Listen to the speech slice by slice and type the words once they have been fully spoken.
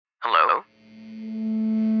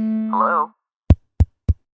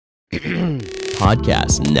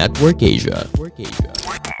Podcast Network Asia.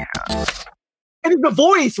 And it's the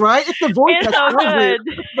voice, right? It's the voice. It's so good.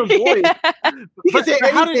 It's the voice. He can say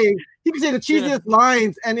anything. He can say the cheesiest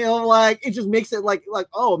lines, and it just makes it like,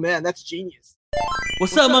 oh man, that's genius.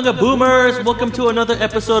 What's up, mga boomers? Welcome to another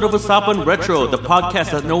episode of Usapan Retro, the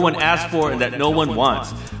podcast that no one asked for and that no one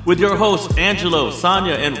wants. With your hosts, Angelo,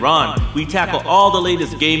 Sonia, and Ron, we tackle all the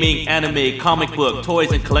latest gaming, anime, comic book,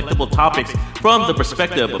 toys, and collectible topics from the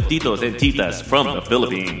perspective of titos and titas from the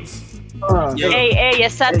Philippines. Hey, you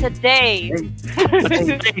said today.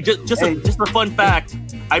 Just a fun fact.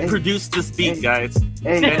 I produced this beat, guys.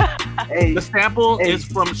 The sample is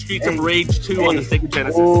from Streets of Rage 2 on the Sega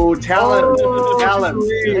Genesis. Oh, tell him.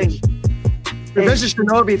 Revenge of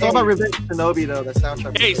Shinobi. It's all about Revenge of Shinobi, though. The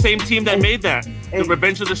soundtrack. Hey, same team that made that. The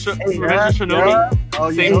Revenge of Shinobi.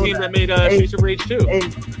 Same team that made Streets of Rage 2.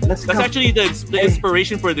 That's actually the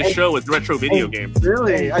inspiration for this show was retro video games.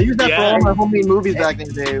 Really? I used that for all my homemade movies back in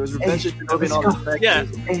the day. It was Revenge of Shinobi and all the Yeah.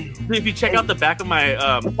 So if you check out the back of my,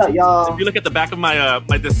 if you look at the back of my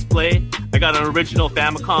my display, I got an original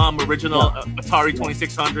Famicom, original Atari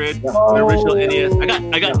 2600, an original NES.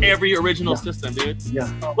 I got every original system, dude. Yeah.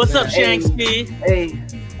 What's up, Shanksy? Hey.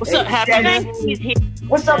 What's up, Happiness?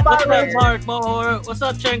 What's up, What's up, Byron? Markmore? What's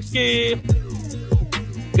up, Shanksy?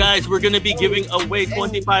 Guys, we're gonna be giving away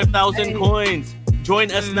 25,000 coins.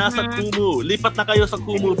 Join us na sa Kumu. Lipat na kayo sa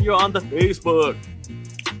Kumu if you're on the Facebook.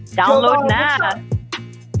 Download na.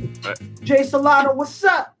 Jay Solano, what's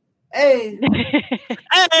up? Hey. Hey!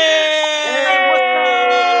 What's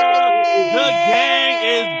up? The gang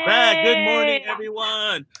is back. Good morning,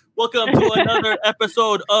 everyone. Welcome to another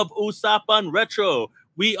episode of Usapan Retro.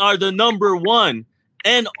 We are the number one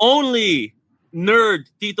and only nerd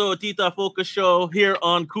Tito Tita focus show here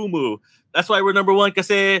on Kumu. That's why we're number one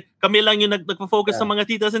kasi kami lang yung nagpo-focus sa mga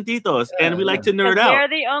titas and titos and we like to nerd out. You're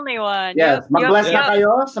the only one. Yes, mag-bless na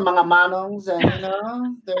kayo sa mga manongs and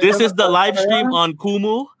This is the live stream on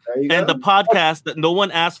Kumu and the podcast that no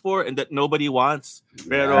one asked for and that nobody wants.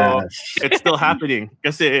 Pero it's still happening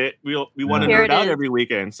kasi we want to nerd out every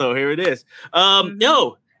weekend. So here it is.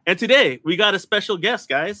 Yo, and today we got a special guest,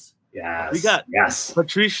 guys. Yes. We got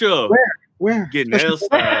Patricio. Where?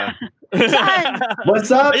 Ginelsa. What's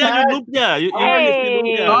up, Yeah, Pat?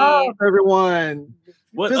 Hey. Oh, everyone.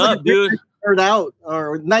 What Feels up, like a great dude? Nerd out,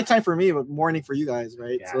 or nighttime for me, but morning for you guys,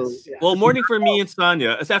 right? Yes. Well, morning for me and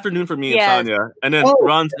Sonia. It's afternoon for me Yes. and Sonia. And then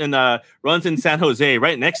runs in San Jose,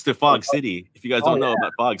 right next to Fog City. If you guys don't know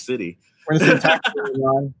about Fog City. We're in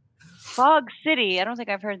Ron. Fog City. I don't think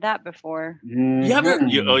I've heard that before. Mm-hmm. You haven't?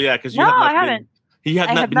 Because you No, have not I haven't. You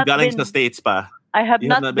have not been galing sa States pa. I have You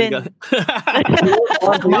not been.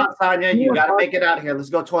 Come on, Sonia. You got to make it out here. Let's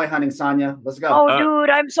go toy hunting, Sonia. Let's go. Oh, dude,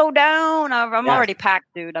 I'm so down. I'm already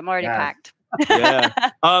packed, dude. I'm already packed. Yeah.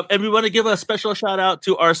 And we want to give a special shout out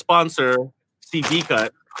to our sponsor, CV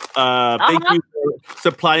Cut. Thank you for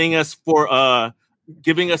supplying us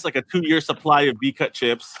giving us like a 2-year supply of V-Cut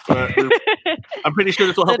chips. I'm pretty sure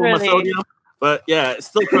this will help with my sodium. But yeah, it's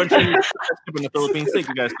still crunching in the Philippines. Thank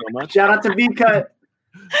you guys so much. Shout out to V-Cut.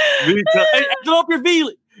 V-Cut. Hey, throw up your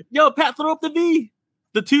V. Yo, Pat, throw up the V.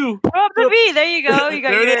 The 2. Throw up the V. There you go. You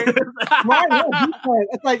got There it your... is.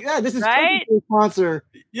 It's like, this is Right? a sponsor.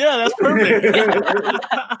 Yeah, that's perfect.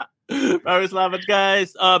 Very Slavic,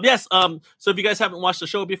 guys. Yes. So if you guys haven't watched the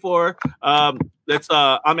show before, I'm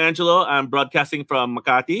Angelo. I'm broadcasting from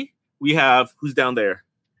Makati. We have who's down there?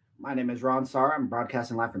 My name is Ron Sar. I'm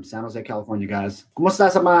broadcasting live from San Jose, California, guys.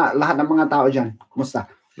 Kumusta sa lahat ng mga tao dyan? Kumusta?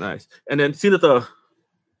 Nice. And then sino to?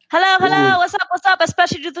 Hello. What's up?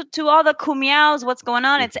 Especially to all the kumiaos. What's going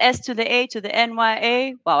on? It's S to the A to the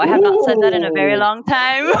NYA. Wow, I have not said that in a very long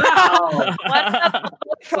time. Wow. What's up?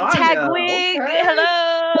 From Sonia, Tagwig. okay.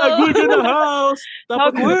 Hello. Tagwig in the house.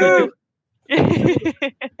 Tagwig.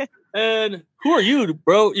 And who are you,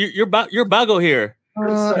 bro? You're Bago here.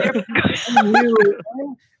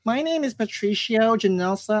 My name is Patricio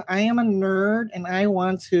Ginelsa. I am a nerd, and I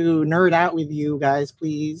want to nerd out with you guys,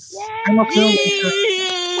 please. I'm a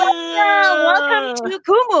filmmaker. Welcome to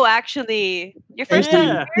Kumu, actually. Your first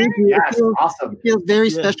time here? Yes, awesome. It feels very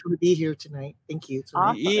special to be here tonight. Thank you.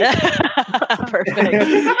 Awesome. Welcome Perfect. to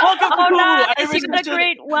Kumu. Nice. Iris, You got a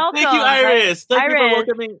great welcome. Thank you, Iris. Thank you for Iris.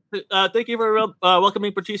 welcoming. Thank you for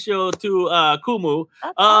welcoming Patricio to Kumu.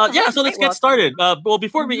 Awesome. So let's get started. Well,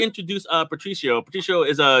 before we introduce Patricio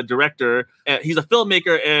is a director. He's a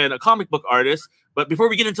filmmaker and a comic book artist. But before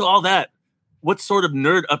we get into all that, what sort of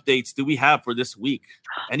nerd updates do we have for this week?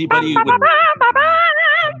 Anybody?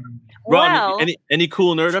 Ron, Well- any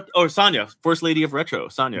cool nerd up? Or Sonia, First Lady of Retro.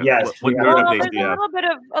 Sonia, Yes, what we got nerd it. Well, updates there's do you have?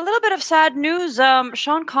 a little bit of sad news.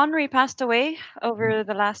 Sean Connery passed away over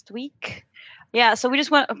the last week. Yeah, so we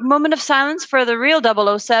just want a moment of silence for the real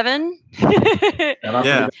 007.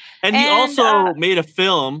 Yeah, and he And, also made a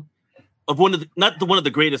film of one of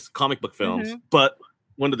the greatest comic book films, but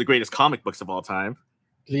one of the greatest comic books of all time.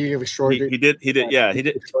 League of Extraordinary. He did. Yeah, he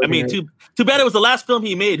did. I mean, too bad it was the last film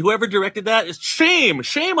he made. Whoever directed that is shame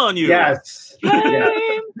on you. Yes. Yeah.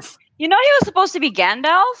 You know, he was supposed to be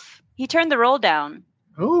Gandalf. He turned the role down.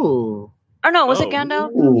 Oh. Or no, was it Oh.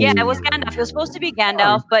 Gandalf? Ooh. Yeah, it was Gandalf. He was supposed to be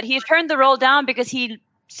Gandalf, but he turned the role down because he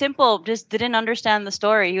just didn't understand the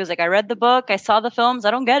story. He was like, I read the book, I saw the films,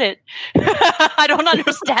 I don't get it. I don't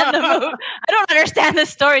understand the movie. I don't understand the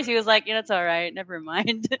stories. He was like, yeah, that's all right, never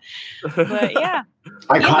mind. But yeah,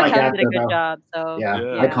 Ian Iconic McKellen actor, did a good though. job. So Yeah,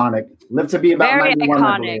 Yeah. iconic. Lived to be about Very 91, I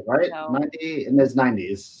iconic, believe, right? so. 90 in his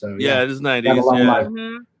 90s. So Yeah, it is Had a 90s. long Yeah. life.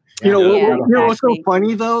 Mhm. You know, Yeah, you know what's so exactly.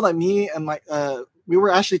 funny though? Like me and my we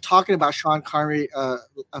were actually talking about Sean Connery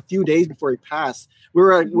a few days before he passed. We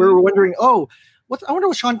were wondering, I wonder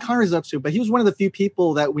what Sean Connery's up to. But he was one of the few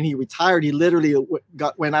people that when he retired, he literally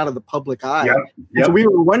went out of the public eye. Yep. And so we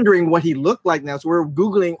were wondering what he looked like now. So we were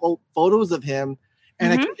googling old photos of him,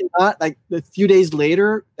 and I kid you not, like a few days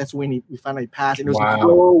later, that's when we finally passed. And it was Wow.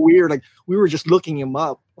 so weird. Like we were just looking him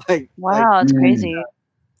up. Wow, it's crazy.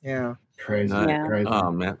 Yeah. Crazy. Yeah. Crazy.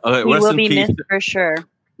 Oh man. Okay, He rest will in be peace. missed for sure.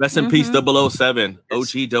 Rest in peace, 007.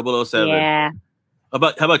 OG 007. Yeah. How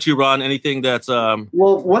about you, Ron? Anything that's Well,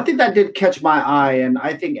 one thing that did catch my eye, and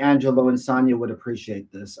I think Angelo and Sonia would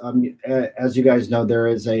appreciate this. As you guys know, there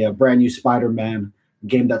is a brand new Spider-Man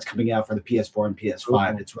game that's coming out for the PS4 and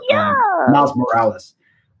PS5. It's with Miles Morales.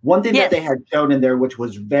 One thing that they had shown in there, which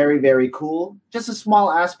was very, very cool, just a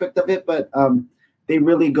small aspect of it, but they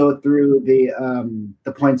really go through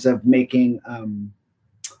the points of making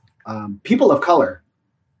people of color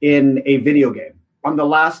in a video game. On the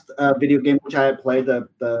last video game which I had played,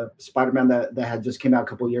 the Spider-Man that had just came out a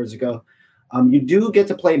couple of years ago, you do get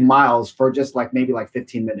to play Miles for just maybe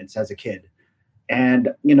 15 minutes as a kid.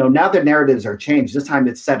 And, now the narratives are changed. This time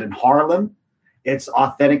it's set in Harlem. It's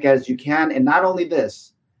authentic as you can. And not only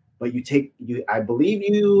this, but I believe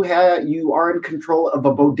you are in control of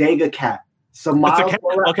a bodega cat. So Miles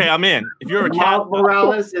Morales, okay, I'm in. If you're a cat, Miles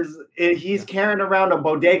Morales he's carrying around a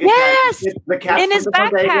bodega Yes! cat. The cat's In from his the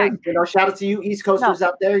backpack. bodegas. Shout out to you East Coasters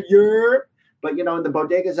out there. But in the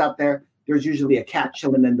bodegas out there, there's usually a cat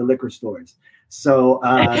chilling in the liquor stores. So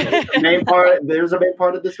there's a main part of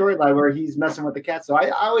the storyline where he's messing with the cat. So I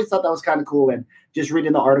always thought that was kind of cool. And just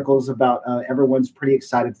reading the articles about everyone's pretty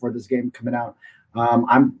excited for this game coming out.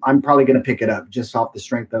 I'm probably going to pick it up just off the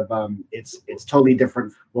strength of it's totally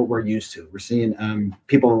different what we're used to. We're seeing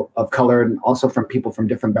people of color and also from people from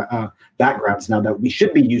different backgrounds now that we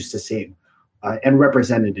should be used to seeing and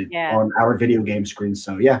represented on our video game screens.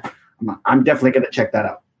 So yeah, I'm definitely going to check that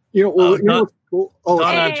out. What's cool? Don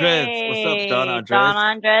Andres. What's up, Don Andres? Don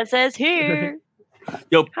Andres is here.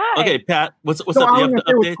 Yo, Hi. okay, Pat. What's up? I You was have gonna the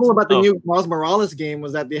say what's updates? cool about the new Miles Morales game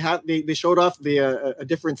was that they showed off a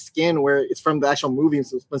different skin where it's from the actual movie,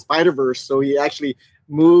 so from Spider-Verse. So he actually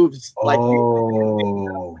moves like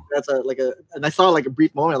that's and I saw a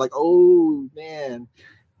brief moment like, oh man,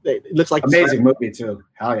 it looks like amazing movie too.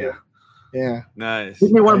 Hell yeah. Yeah. Nice.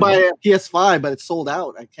 Makes me want to buy a PS5, but it's sold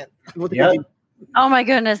out. I can't. Oh my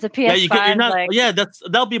goodness, the PS5. Yeah, you can, you're not,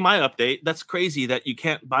 that'll be my update. That's crazy that you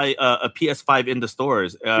can't buy a PS5 in the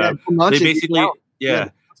stores. They basically, you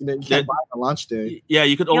can't buy it on launch day. Yeah,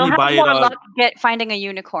 you could You'll only have buy it more on. luck finding a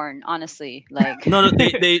unicorn, honestly. Like No,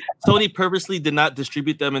 they Sony purposely did not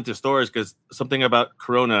distribute them into stores because something about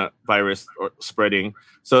coronavirus spreading.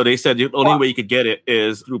 So they said the only way you could get it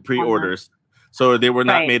is through pre-orders. So they were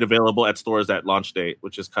not made available at stores at launch date,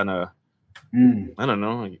 which is kind of. I don't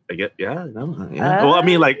know. I get, well, I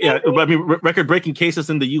mean, record-breaking cases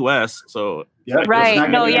in the U.S. So right,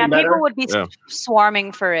 no, people would be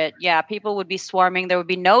swarming for it. Yeah, people would be swarming. There would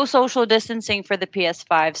be no social distancing for the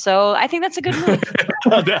PS5. So I think that's a good move.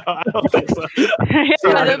 No, I don't think so.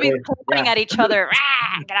 They'll be pulling at each other.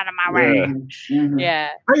 Get out of my way. Yeah.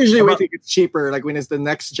 I usually wait till it gets cheaper, like when it's the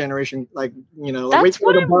next generation, wait That's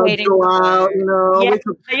till the bugs go out, wait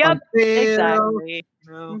till exactly.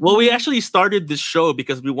 Well, we actually started this show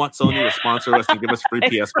because we want Sony to sponsor us and give us free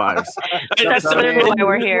PS5s. That's literally why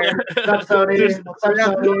we're here. What's up, Sony? What's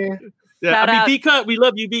up, Sony? Yeah, Shout out. V-Cut, we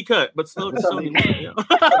love you, V-Cut, but Sony.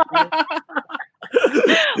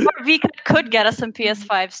 Or V-Cut could get us some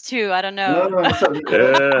PS5s too. I don't know.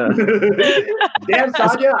 Damn,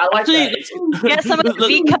 Sonia, I like that. Get some of the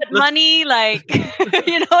V-Cut money, you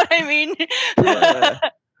know what I mean?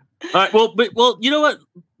 All right. Well, you know what,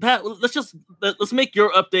 Pat? Let's make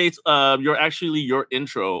your updates. Your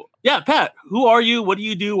intro. Yeah, Pat. Who are you? What do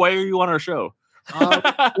you do? Why are you on our show?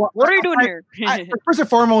 What are you doing here? First and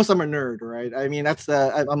foremost, I'm a nerd, right? I mean,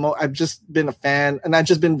 I've just been a fan, and I've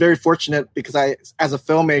just been very fortunate because as a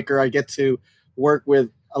filmmaker, I get to work with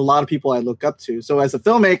a lot of people I look up to. So as a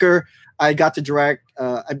filmmaker, I got to direct.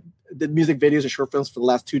 I did music videos and short films for the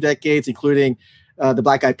last 2 decades, including the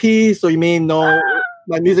Black Eyed Peas. So you may know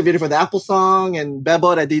my music video for the Apple song and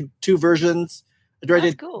Bebot. I did 2 versions. I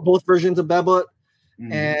directed both versions of Bebot.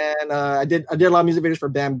 And I did a lot of music videos for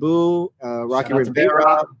Bamboo, Rocky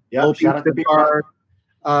Rivera, Hopi, so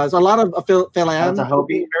a lot of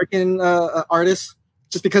American artists,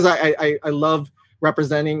 just because I love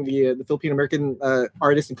representing the Filipino American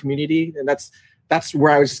artists and community, and that's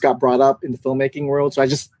where I just got brought up in the filmmaking world. So I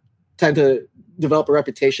just tend to develop a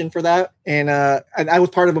reputation for that. And I was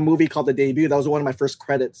part of a movie called The Debut. That was one of my first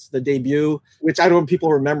credits, The Debut, which I don't know if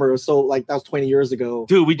people remember. It was so that was 20 years ago.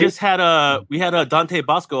 Dude, we just had a Dante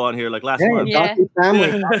Bosco on here last month. Yeah. Dante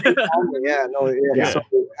family. So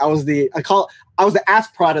I was the ass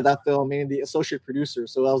prod of that film, meaning the associate producer.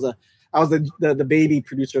 So I was the baby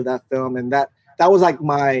producer of that film, and that was like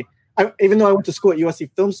even though I went to school at USC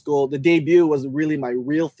Film School, The Debut was really my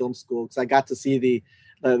real film school because I got to see the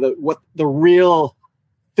real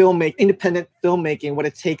independent filmmaking, what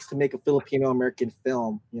it takes to make a Filipino American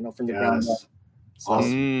film, from the ground up.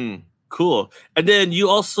 Awesome. Cool. And then you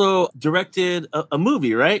also directed a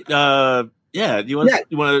movie, right? You want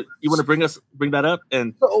to bring that up?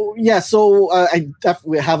 And so I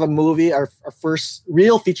definitely have a movie, our first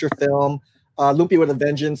real feature film, Lumpia with a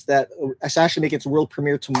Vengeance, that actually make its world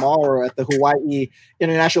premiere tomorrow at the Hawaii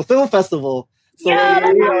International Film Festival. So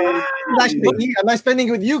I'm not spending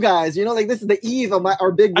it with you guys. This is the eve of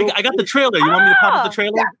our big. I got the trailer. You want me to pop up the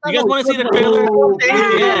trailer? You guys want to see the trailer?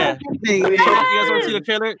 Yeah. You guys want to see the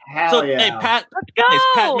trailer? Hey, Pat.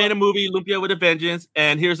 Pat made a movie, Lumpia with a Vengeance,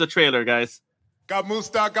 and here's the trailer, guys.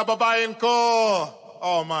 Kamusta kababayan ko?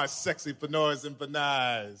 Oh, my sexy Pinoys and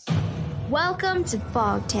Pinays. Welcome to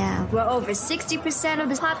Fogtown, where over 60% of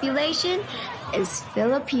the population is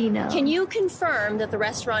Filipino. Can you confirm that the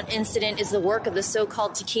restaurant incident is the work of the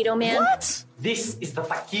so-called Taquito Man? What? This is the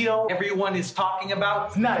taquito everyone is talking about?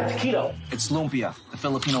 It's not a taquito. It's lumpia, the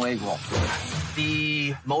Filipino egg roll.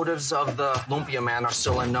 The motives of the Lumpia Man are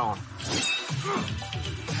still unknown.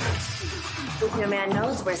 Lumpia Man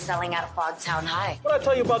knows we're selling out Fogtown High. What did I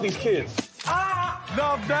tell you about these kids?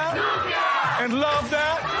 Love that. Lumpia! And love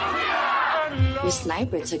that. Lumpia! Your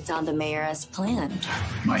sniper took down the mayor as planned.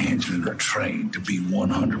 My engines are trained to be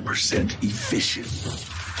 100% efficient. Is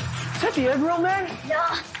that the egg roll man? No,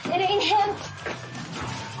 it ain't him.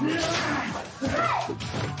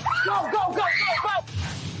 Go!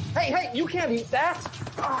 Hey, you can't eat that.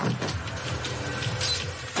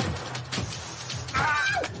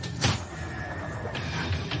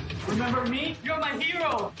 Remember me? You're my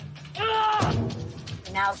hero.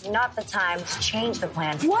 Now's not the time to change the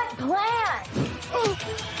plan. What plan?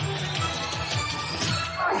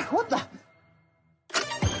 What the?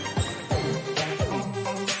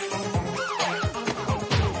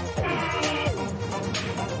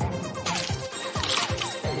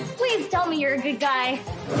 Please tell me you're a good guy.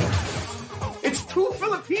 It's too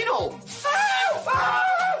Filipino.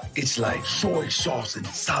 It's like soy sauce and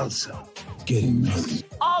salsa getting made.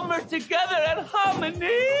 All merged together in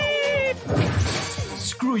harmony.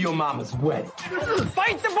 Screw your mama's wedding.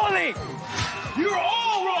 Fight the bully. You're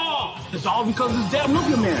all wrong. It's all because of this damn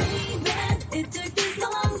Lumpia Man. It took this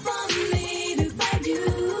long for me to find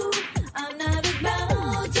you. I'm not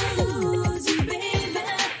about to lose you, baby.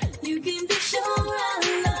 You can be sure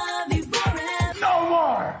I love you forever. No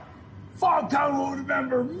more. Fogtown will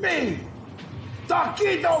remember me,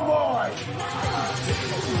 Taquito Boy.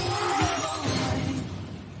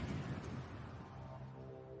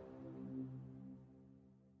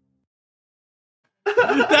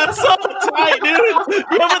 That's so tight, dude.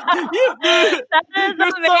 That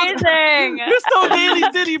is amazing. You're so Daily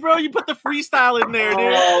City, bro. You put the freestyle in there, dude.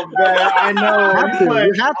 Oh man, I know.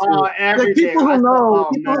 You have to. People who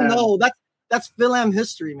know that's film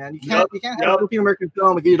history, man. You can't have a Filipino American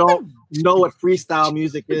film if you don't know what freestyle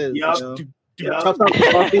music is. Yup. Shout out to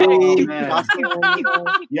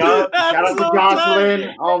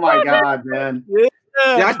Jocelyn. Oh my god, man.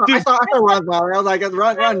 I saw Ron. I was like,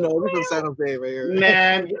 Ron, no, this is San Jose right here.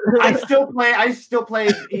 Man, I still play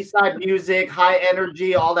Eastside music, high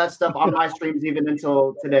energy, all that stuff on my streams even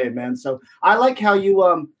until today, man. So I like how you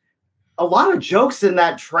a lot of jokes in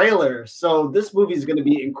that trailer. So this movie is going to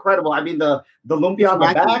be incredible. I mean, the lumpia on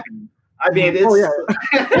the back. I mean, it's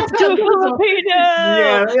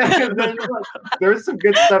there's some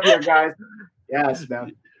good stuff here, guys. Yes,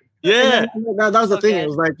 man. Yeah, that was the thing. It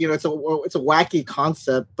was like, it's a wacky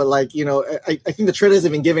concept, but like, I think the trailer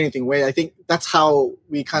doesn't even give anything away. I think that's how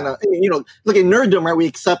we kind of, look at nerddom, right? We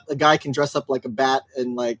accept a guy can dress up like a bat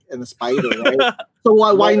and a spider, right? So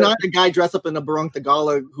why not a guy dress up in a Barong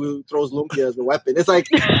Tagalog who throws lumpia as a weapon? It's like,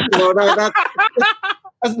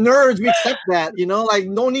 as nerds, we accept that, like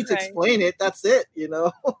no need to explain it. That's it,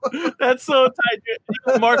 That's so tight.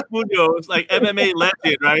 Mark Munoz, like MMA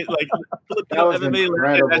legend, right? Like Filipino MMA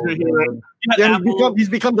legend. He's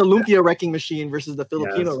become the lumpia wrecking machine versus the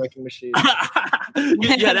Filipino wrecking machine. you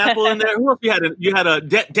had Apple in there. Who else you had? A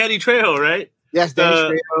Danny Trejo, right? Yes, Danny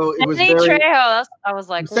Trejo. It was Danny Trejo. I was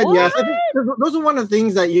like, said what? yes. I think those are one of the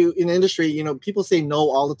things that you in the industry, people say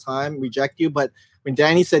no all the time, reject you, but when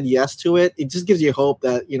Danny said yes to it, it just gives you hope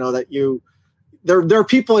that there are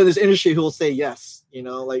people in this industry who will say yes.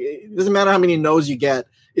 Like it doesn't matter how many no's you get.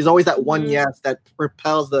 There's always that one yes that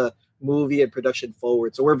propels the movie and production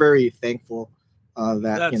forward. So we're very thankful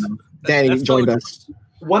that Danny joined us.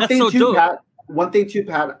 One thing too, Pat.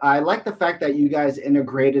 I like the fact that you guys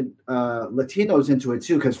integrated Latinos into it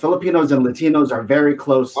too, because Filipinos and Latinos are very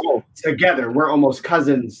close together. We're almost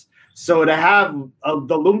cousins. So to have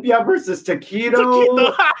the lumpia versus taquito,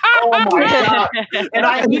 oh my god! And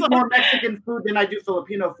I eat more Mexican food than I do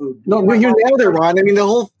Filipino food. No, you nailed it, Ron. I mean, the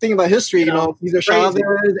whole thing about history, Cesar Chavez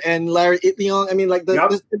and Larry Itliong. I mean, like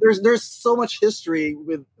there's so much history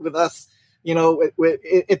with us. You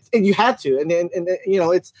had to, and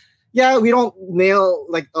it's. Yeah, we don't nail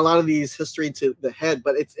like a lot of these history to the head,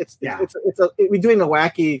 but we do it in a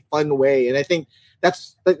wacky, fun way, and I think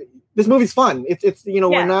that's this movie's fun.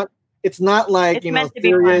 We're not. It's not like it's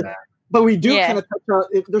serious, but we do kind of touch on.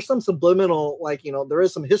 There's some subliminal, there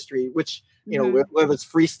is some history, which whether it's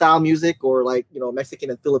freestyle music or Mexican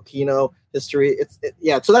and Filipino history.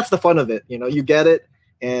 So that's the fun of it. You get it.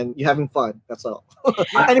 And you're having fun. That's all.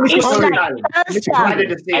 And it's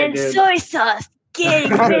soy sauce. Getting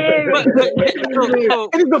there. And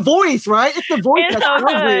it's the voice, right? It's the voice. It's so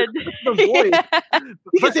good. It's the voice.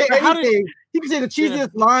 He can say anything. He can say the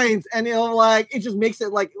cheesiest lines, and it just makes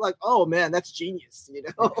it like, oh man, that's genius,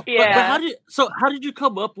 Yeah. But how did you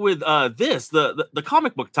come up with this the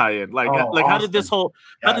comic book tie-in? Awesome. How did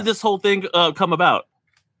this whole thing come about?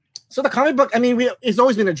 So the comic book, I mean, it's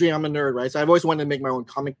always been a dream. I'm a nerd, right? So I've always wanted to make my own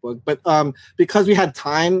comic book. But because we had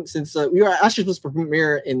time, since we were actually supposed to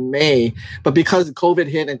premiere in May, but because COVID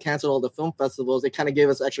hit and canceled all the film festivals, it kind of gave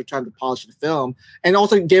us extra time to polish the film, and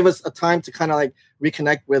also gave us a time to kind of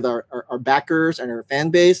reconnect with our backers and our fan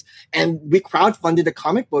base. And we crowdfunded the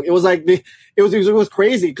comic book. It was it was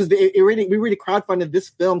crazy because we really crowdfunded this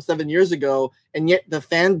film 7 years ago, and yet the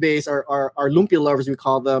fan base, our lumpia lovers, we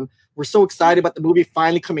call them. We're so excited about the movie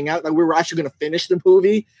finally coming out. Like we were actually going to finish the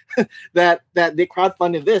movie that they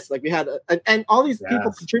crowdfunded this. Like we had, and all these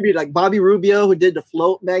people contributed. Like Bobby Rubio, who did the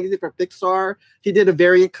Float magazine for Pixar, he did a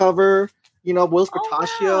variant cover. Will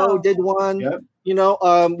Spartaccio did one. Yep.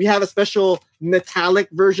 We have a special metallic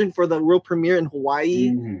version for the world premiere in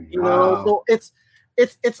Hawaii. So it's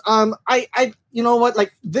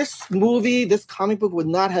like this movie, this comic book would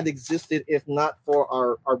not have existed if not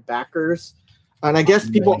for our backers. And I guess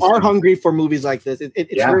people are hungry for movies like this.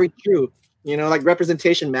 It's very true. Like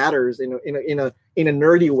representation matters in a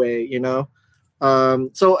nerdy way.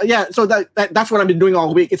 So that's what I've been doing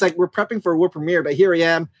all week. It's like we're prepping for a world premiere, but here I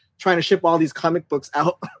am trying to ship all these comic books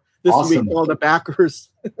out this week to all the backers.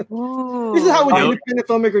 This is how an independent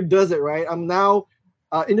filmmaker does it, right? I'm now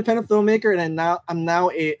independent filmmaker, and I'm now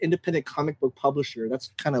a independent comic book publisher.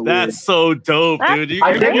 That's kind of weird. That's so dope, dude.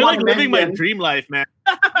 You're like living my dream life, man.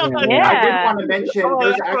 I did want to mention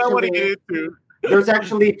there's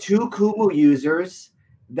actually 2 Kumu users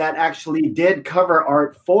that actually did cover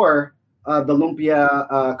art for the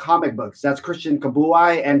Lumpia comic books. That's Christian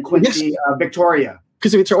Kabuai and Quincy Victoria.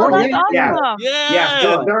 Because it's awesome.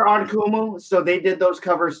 So they're on Kumu, so they did those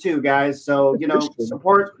covers too, guys. So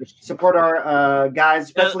support our guys,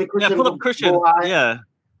 especially Christian. Pull up Christian. Yeah.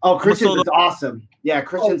 Oh, Christian's is awesome. Yeah,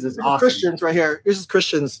 Christian's is awesome. Christian's right here. This is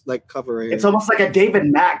Christian's cover right here. It's almost like a David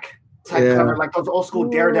Mack type cover, like those old school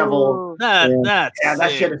Daredevil. That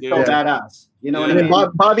shit is so badass. You know what I mean?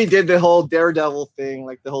 Bobby did the whole Daredevil thing,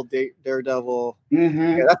 like the whole Daredevil.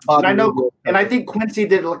 Mm-hmm. Yeah, that's Bobby. And I think Quincy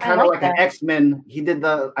did kind of like an X-Men. He did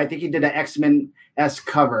an X-Men-esque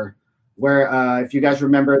cover where, if you guys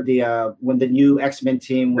remember when the new X-Men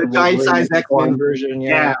team, the giant size X-Men version,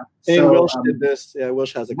 yeah. And Wilsh did this. Yeah,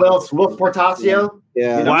 Wilsh has a Will Portacio.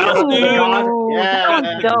 Yeah. Wow, dude. That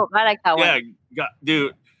was dope. I like that one. Yeah,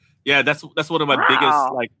 dude. Yeah, that's one of my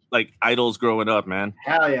biggest like idols growing up, man.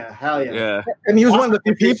 Hell yeah. Yeah. And he was one of the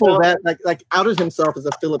few people that like outed himself as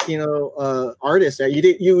a Filipino artist. Right?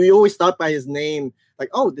 You always thought by his name, like,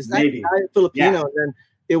 oh, this guy Filipino. Yeah. And then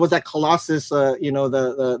it was that Colossus,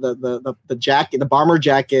 the jacket, the bomber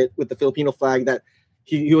jacket with the Filipino flag that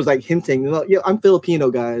he was like hinting, yeah, I'm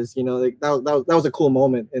Filipino, guys. Like that was a cool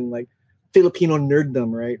moment in like Filipino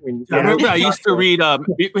nerddom, right? I remember I used to read.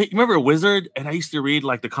 Remember Wizard, and I used to read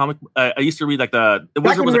like the comic. I used to read like the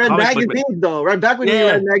Wizard was a comic magazines, though, right? Back when you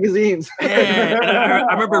read magazines. Yeah,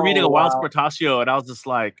 I remember reading a Wild Sportacio, and I was just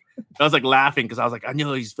like, laughing because I was like, I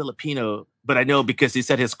know he's Filipino, but I know because he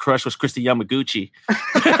said his crush was Christy Yamaguchi.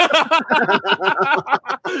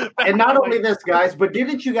 And not only this, guys, but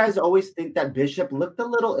didn't you guys always think that Bishop looked a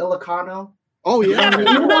little Ilocano? Oh yeah,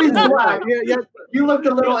 You looked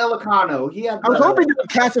a little Ilocano. I was hoping to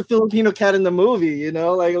cast a Filipino cat in the movie,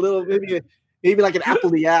 like a little maybe like an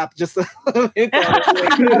Apple the app, just a black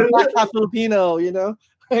Filipino,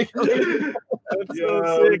 Like, that's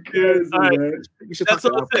so sick, dude. All right. That's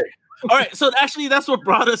so sick. All right, so actually, that's what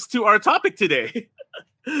brought us to our topic today.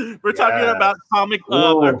 We're talking about our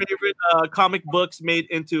favorite comic books made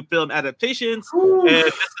into film adaptations.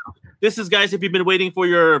 And this is, guys, if you've been waiting for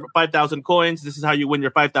your 5,000 coins, this is how you win your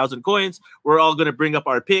 5,000 coins. We're all going to bring up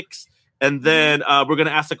our picks, and then we're going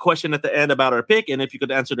to ask a question at the end about our pick. And if you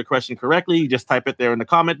could answer the question correctly, you just type it there in the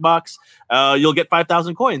comment box. You'll get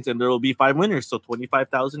 5,000 coins, and there will be 5 winners. So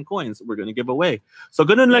 25,000 coins we're going to give away. So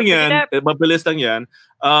ganun lang yan. Mabilis lang yan.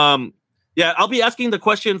 Yeah, I'll be asking the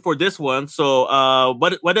question for this one. So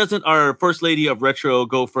why doesn't our First Lady of Retro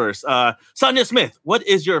go first? Sonia Smith, what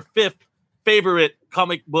is your 5th favorite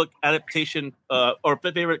comic book adaptation or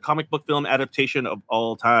favorite comic book film adaptation of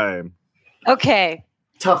all time? Okay.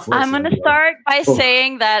 Tough listen, I'm going to start by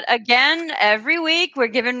saying that, again, every week we're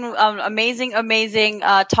given amazing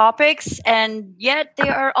topics, and yet they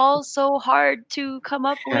are all so hard to come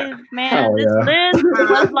up with, man. This list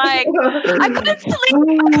was like, I couldn't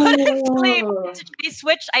sleep.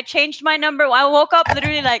 I changed my number. I woke up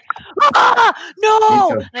literally like,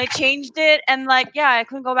 no! And I changed it, and like, yeah, I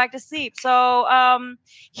couldn't go back to sleep. So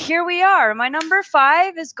here we are. My number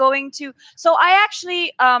 5 is going to... So I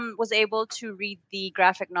actually was able to read the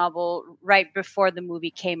graphic novel right before the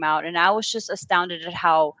movie came out, and I was just astounded at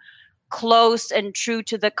how close and true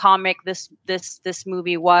to the comic this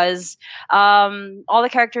movie was. All the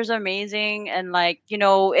characters are amazing, and like,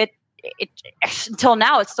 it until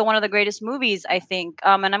now it's still one of the greatest movies, I think.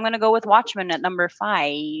 And I'm gonna go with Watchmen at number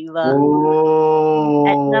 5. Oh,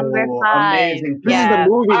 at number 5. Amazing. This is the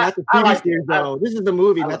movie, not the TV series, though. This is the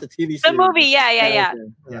movie, not the TV series. The movie, yeah.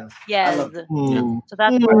 Yes. So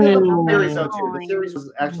that's the series, the series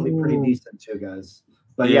was actually pretty decent too, guys.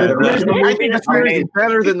 But yeah, I think the series is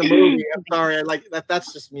better than the movie. I'm sorry, I like that.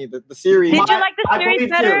 That's just me. The series. Did you like the series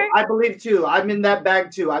better? I believe too. I'm in that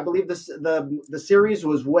bag too. I believe the series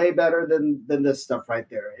was way better than this stuff right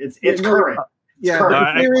there. It's current. Yeah,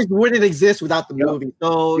 the series wouldn't exist without the movie.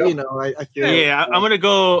 So I feel. Yeah, I'm gonna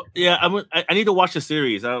go. Yeah, I need to watch the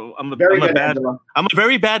series. I'm a very bad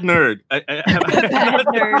nerd. I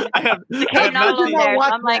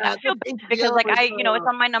feel bad because like it's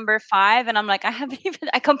on my number 5, and I'm like, I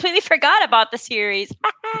completely forgot about the series.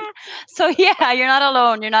 So yeah, you're not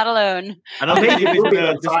alone. You're not alone. I don't think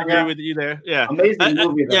I disagree with you there. Yeah, amazing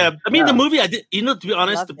movie. The movie I did. To be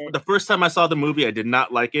honest, the first time I saw the movie, I did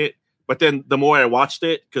not like it. But then the more I watched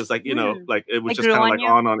it, because like like it was just kind of like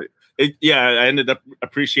on it. I ended up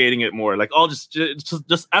appreciating it more. Like all just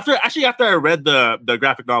after I read the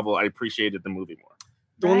graphic novel, I appreciated the movie more.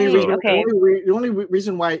 The only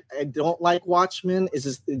reason why I don't like Watchmen is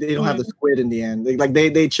just they don't have the squid in the end.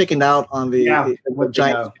 They chickened out on the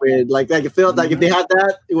giant squid. Like I feel like if they had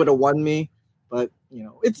that, it would have won me. But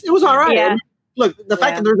it was all right. Yeah. Look, the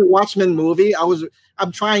fact that there's a Watchmen movie,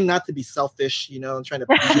 I'm trying not to be selfish, I'm trying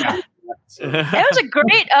to. It was a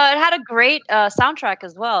great. It had a great soundtrack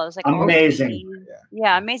as well. It was like amazing.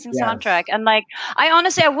 Amazing soundtrack. And like,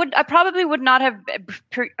 I probably would not have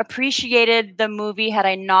appreciated the movie had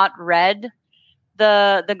I not read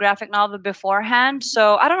the graphic novel beforehand.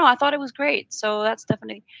 So I don't know. I thought it was great. So that's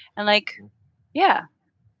definitely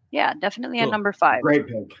definitely at number 5. Great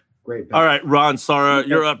pick. All right, Ron, Sarah,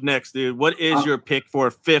 you're up next, dude. What is your pick for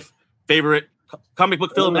 5th favorite comic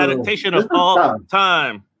book film adaptation of all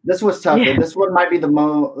time? This was tough. And this one might be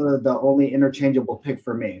the only interchangeable pick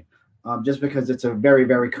for me, just because it's a very,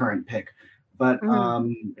 very current pick. But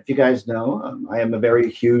if you guys know, I am a very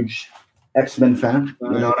huge X-Men fan.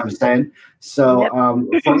 You know what I'm saying? So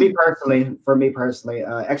for me personally,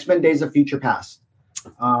 X-Men Days of Future Past.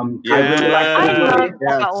 I really liked the movie.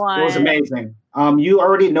 It was amazing. You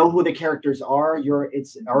already know who the characters are.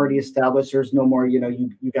 It's already established. There's no more, you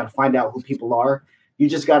got to find out who people are. You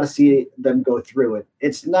just got to see them go through it.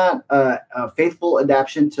 It's not a faithful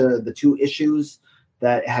adaptation to the 2 issues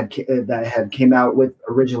that had came out with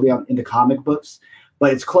originally in the comic books,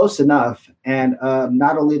 but it's close enough. And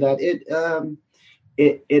not only that,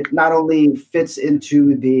 it not only fits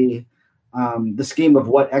into the scheme of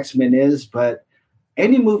what X-Men is, but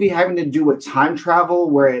any movie having to do with time travel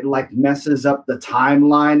where it like messes up the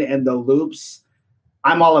timeline and the loops,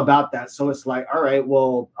 I'm all about that. So it's like, all right,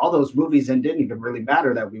 well, all those movies and didn't even really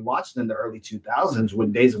matter that we watched in the early 2000s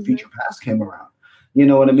when Days of Future Past came around. You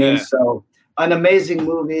know what I mean? Yeah. So an amazing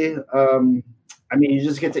movie. I mean, you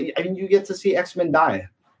just get to see X-Men die.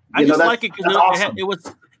 I just like it because awesome.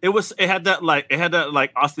 it had that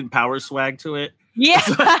like Austin Powers swag to it. Yeah.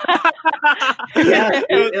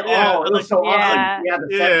 It was so awesome. Yeah,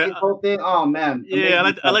 the sexy whole thing. Oh man. Yeah,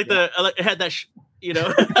 it had that.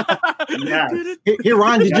 Yes. Hey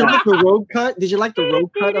Ron, did you like the road cut? Did you like the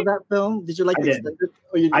road cut of that film? Did you like the extended?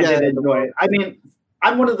 I did enjoy it. I mean,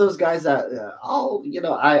 I'm one of those guys that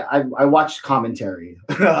I watch commentary,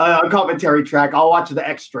 a commentary track. I'll watch the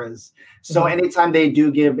extras. So anytime they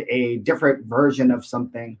do give a different version of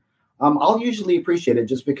something, I'll usually appreciate it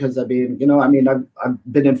just because I've been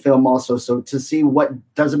in film also. So to see what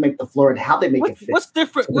doesn't make the floor and how they make it fit. What's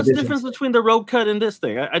different? What's the difference between the road cut and this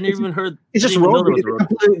thing? I never even heard. It's just road.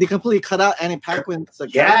 They completely cut out Annie Paquin's.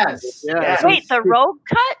 Yes. Wait, the road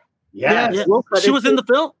cut? Yeah. She was in the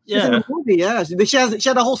film. Yeah, in the movie. Yeah, she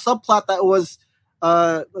had a whole subplot that was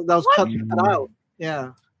cut out.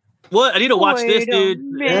 Yeah. What? I need to watch this, dude.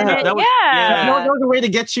 That was a way to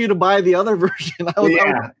get you to buy the other version.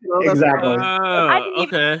 Exactly.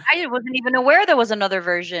 I wasn't even aware there was another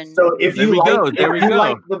version. So if you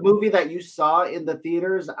like the movie that you saw in the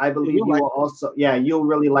theaters, I believe you will also. Yeah, you'll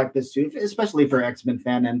really like this too, especially for X-Men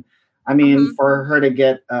fan. And I mean, for her to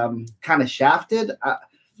get kind of shafted. I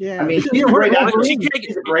mean, she's a great actor.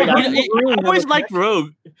 I always liked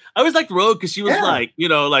Rogue. I always liked Rogue because she was like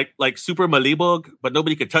super Malibog, but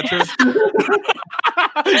nobody could touch her. She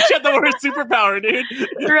had the worst superpower, dude.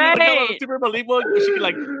 Right. Super Malibog, but she could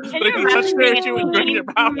but if you touched her, she would drain your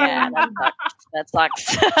power. Yeah, that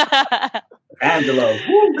sucks. Angelo.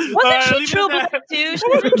 Wasn't she True Blood too?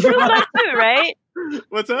 She's in True Blood too, right?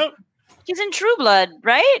 What's up? She's in True Blood,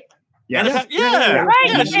 right? Yeah.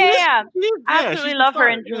 Right. Yeah. I absolutely love her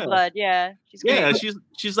in True Blood. Yeah. She's great. Yeah,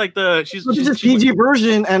 she's like the she's a PG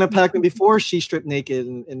version Anna Paquin before she stripped naked,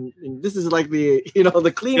 and this is like the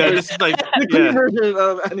the clean version. This is like the clean version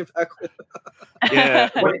of Anna Paquin. Yeah,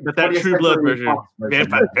 but that True Blood version,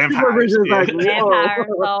 vampire version is like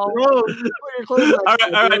all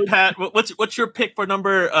right, Pat. What's your pick for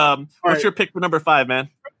number? What's your pick for number 5, man?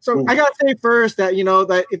 So I gotta say first that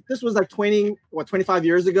that if this was like 25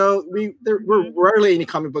 years ago, we're rarely any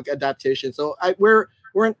comic book adaptation. So we're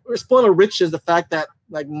spoiler rich is the fact that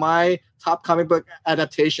like my top comic book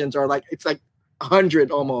adaptations are like it's like 100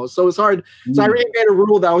 almost. So it's hard. So I really made a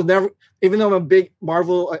rule that I was never, even though I'm a big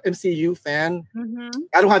Marvel MCU fan,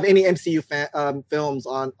 I don't have any MCU films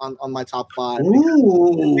on my top 5. Because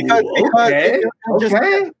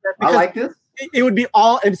I like this. It would be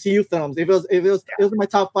all MCU films. If it was in my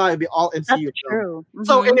top 5, it'd be all MCU films. True.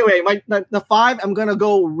 So anyway, the 5, I'm gonna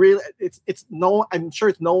go really. I'm sure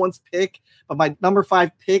it's no one's pick, but my number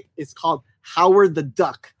 5 pick is called Howard the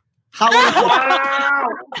Duck. Howard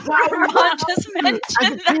Ron just mentioned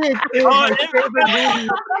as a kid, it was my favorite movie. I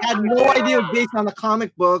had no idea it was based on the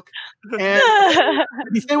comic book. And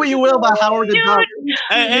you say what you will about Howard the Duck.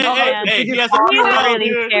 Hey, he's really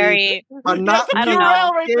scary. I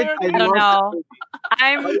don't know.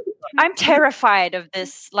 I'm terrified of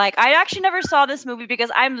this. Like, I actually never saw this movie because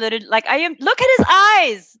I'm literally like, look at his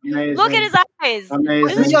eyes. Amazing. Look at his eyes.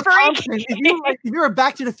 Amazing. This is freaky. If you're a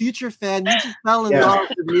Back to the Future fan, you just fell in love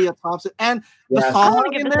with Leah Thompson. And the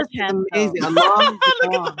song in this is amazing. I love the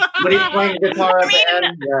song. When he's playing guitar at the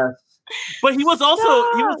end, yes. But he was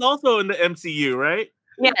also in the MCU, right?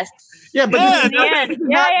 Yes. Yeah, but there he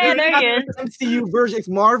is. MCU version. It's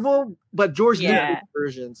Marvel, but George Lucas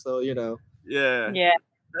version. So Yeah.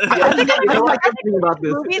 I think I like everything about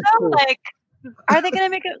this. Movie though, like, are they gonna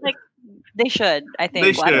make it like? They should. I think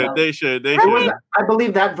they should. I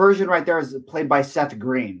believe that version right there is played by Seth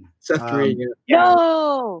Green.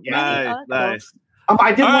 No. Nice.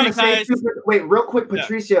 I did want to say, wait, real quick,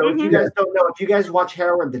 Patricio, if you guys don't know, if you guys watch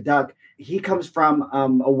Howard the Duck, he comes from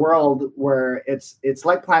a world where it's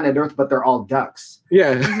like planet Earth, but they're all ducks.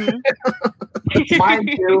 Yeah. Mind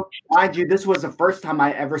you, this was the first time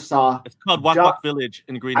I ever saw. It's called Walk Walk Village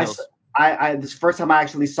in Green Hills. I this is the first time I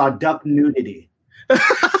actually saw duck nudity.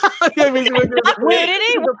 Yeah, basically,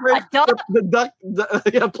 Nudity? A duck? the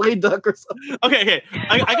duck, play duck or something. Okay.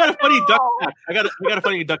 I got a funny duck pack. I got a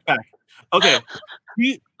funny duck pack. Okay.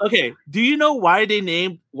 Do you know why they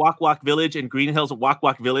named Wak Wak Village and Green Hills Wak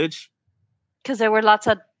Wak Village? Because there were lots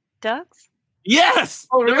of ducks? Yes.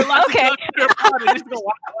 Oh, There really? were lots Okay. of ducks in their pond, and they just go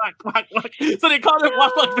wak, wak, wak, wak. So they called it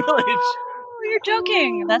Wak Wak Village. Oh, you're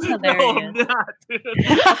joking. That's No, hilarious. I'm not. Dude.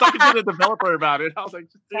 I was talking to the developer about it. I was like,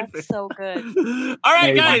 That's so good. all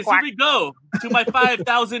right, Maybe. guys, here we go to my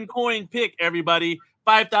 5,000 coin pick. Everybody,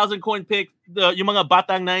 5,000 coin pick. Yung mga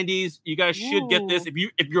batang 90s. You guys should get this if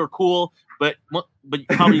you're cool, but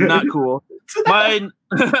probably not cool.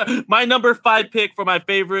 My number 5 pick for my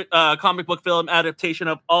favorite comic book film adaptation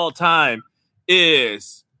of all time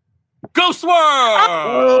is Ghost World.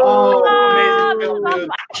 amazing.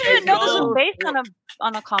 Actually, I didn't know this was based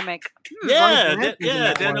on a comic.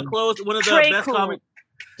 Daniel Close, one of the Very best cool. comic.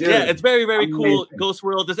 Dude, Yeah, it's very, very cool. amazing. Ghost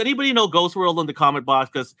World. Does anybody know Ghost World on the comment box?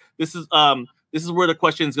 Because this is where the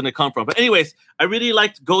question is going to come from. But anyways, I really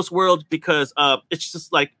liked Ghost World because it's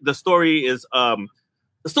just like the story is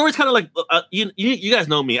the story's kind of like you guys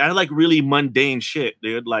know me. I like really mundane shit,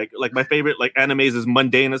 dude. Like my favorite like animes is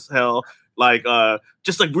mundane as hell. Like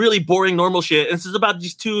just like really boring normal shit. And this is about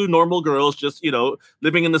these two normal girls just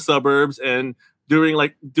living in the suburbs and doing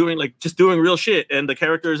real shit, and the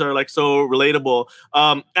characters are like so relatable.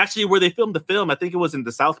 Actually, where they filmed the film, I think it was in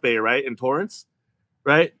the South Bay, right, in Torrance,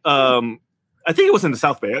 right? I think it was in the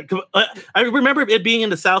South Bay. I remember it being in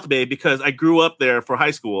the South Bay because I grew up there for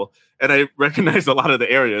high school, and I recognized a lot of the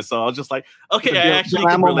areas. So I was just like, okay, I actually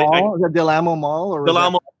can relate. Mall? Is that Delamo Mall or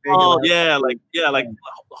Delamo Mall, yeah, like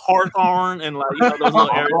Hawthorne and like those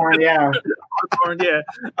little areas. Hawthorne, yeah. Hawthorne, yeah,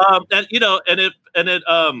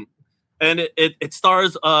 and it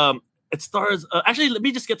stars. Actually, let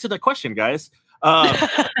me just get to the question, guys.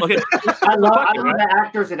 Okay, I love the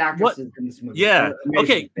actors and actresses in this movie. Yeah. They're amazing.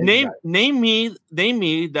 Okay. Thank Name me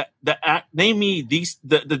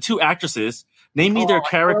the two actresses. Name me their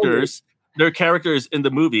characters in the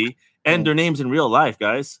movie and their names in real life,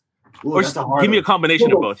 guys. Ooh, Or that's just a hard give me a one.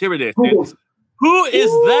 combination of both. Here it is. Google. Dude. Who is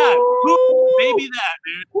that? Who baby that,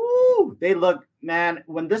 dude? Woo! They look, man.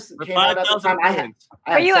 When this came out at the time, I had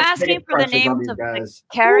Are you such asking big for the crushes on names these of the guys.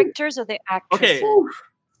 characters or the actresses?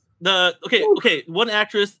 Okay. One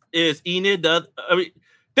actress is Enid. There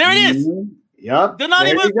it is. Yep. The Naughty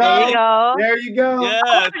There was you go. There you go.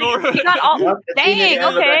 Yeah, Thora. You got all, Yep, dang, Enid and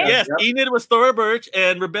okay. Rebecca. Yes, Yep. Enid was Thora Birch,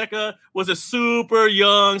 and Rebecca was a super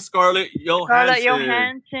young Scarlett Johansson. Scarlett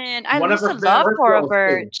Johansson. I One of used her to love first Thora roles, too.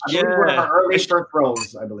 Birch. I believe one of her early first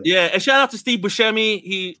roles, I believe. Yeah, and shout out to Steve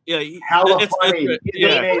Buscemi. Hella funny.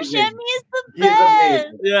 He's amazing. He's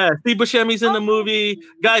amazing. Yeah, Steve Buscemi's in the movie.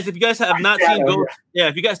 Guys, if you guys have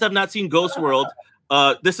not seen Ghost World,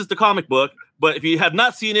 this is the comic book. But if you have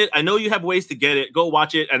not seen it, I know you have ways to get it. Go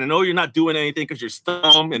watch it, and I know you're not doing anything because you're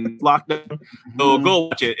stum and locked down. So go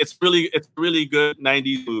watch it. It's really good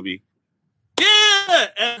 '90s movie. Yeah.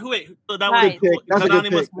 And wait, so that was That's a good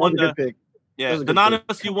Anonymous pick. won That's a good pick. Yeah, That was a good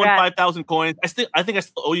Anonymous, you won Congrats. 5,000 coins. I think I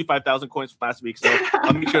still owe you 5,000 coins from last week, so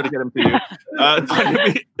I'll make sure to get them to you.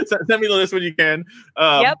 Send me the list when you can.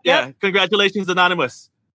 Yep. Yeah, congratulations,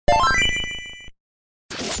 Anonymous.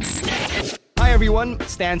 Hi everyone,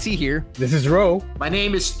 Stancy here. This is Ro. My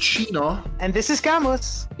name is Chino. And this is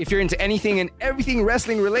Camus. If you're into anything and everything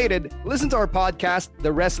wrestling related, listen to our podcast,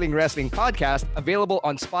 The Wrestling Podcast, available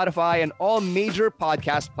on Spotify and all major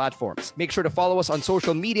podcast platforms. Make sure to follow us on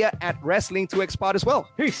social media at Wrestling2Xpod as well.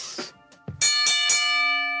 Peace.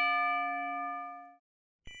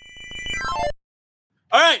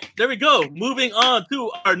 All right, there we go. Moving on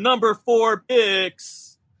to our number 4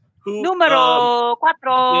 picks. Número 4.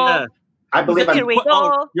 Yeah. I believe Here we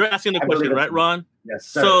go. You're asking the I question, believe right, it's- Ron? Yes,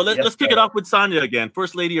 sir. So Yes, let's kick sir. it off with Sonia again,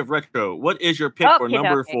 First Lady of Retro. What is your pick for Okay,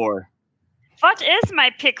 number okay. 4? What is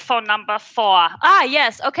my pick for number 4? Ah,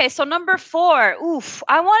 yes. Okay, so number 4. Oof.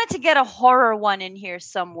 I wanted to get a horror one in here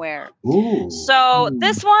somewhere. Ooh. So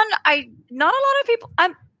this one, not a lot of people.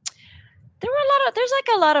 There's like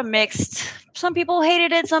a lot of mixed. Some people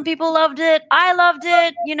hated it. Some people loved it. I loved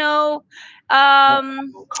it.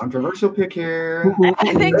 Controversial pick here.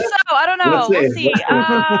 I think so. I don't know. Let's see.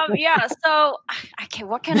 We'll see. Yeah. So, okay.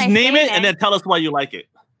 What can Just I name say it and then tell us why you like it.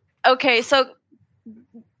 Okay, so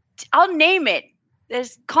I'll name it.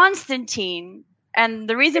 There's Constantine, and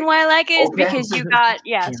the reason why I like it is Okay. because you got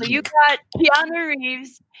Keanu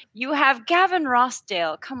Reeves, you have Gavin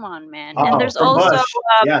Rossdale. Come on, man. Uh-oh, And there's from also Bush.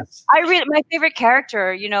 Yes. my favorite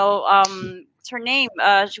character. what's her name?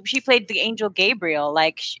 She played the angel Gabriel.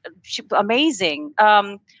 Like she amazing.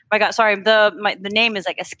 My God, sorry, the name is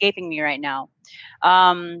like escaping me right now.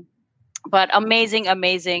 But amazing.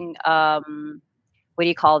 What do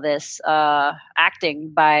you call this? Acting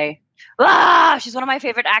by. She's one of my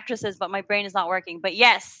favorite actresses, but my brain is not working. But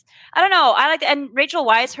yes, I don't know. I like and Rachel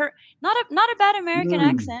Weisz. Her not a bad American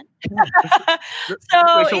accent.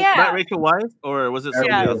 So yeah, Rachel Weisz, or was it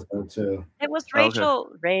somebody else? It was Oh, okay.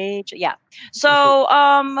 Rachel. Yeah. So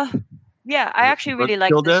yeah, I actually really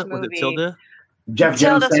like this movie. Was it Tilda? Jeff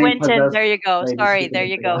Tilda Jones Swinton. There you go. Lady Sorry, Swinton. there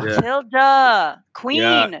you go. Yeah. Tilda Queen.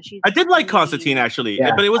 Yeah. She's I did like Constantine actually,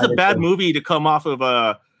 Yeah, but it was I a did bad too. movie to come off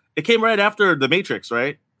of. It came right after The Matrix,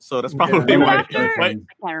 right? So that's probably right why. after? Right?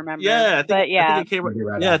 I can't remember. Yeah, I think it came. Maybe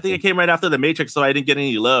right I after. think it came right after The Matrix, so I didn't get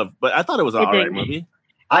any love. But I thought it was an It alright didn't. movie.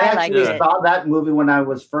 I I liked actually it. saw that movie when I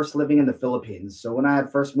was first living in the Philippines. So when I had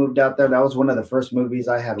first moved out there, that was one of the first movies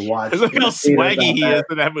I had watched. Look how swaggy he is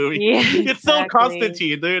in that movie. Yeah, It's so exactly.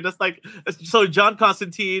 Constantine, dude. That's like so. John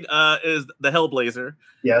Constantine is the Hellblazer.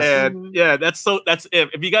 Yes. And yeah, that's it.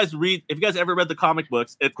 If you guys ever read the comic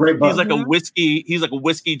books, Great book. he's like a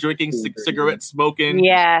whiskey drinking, cigarette smoking.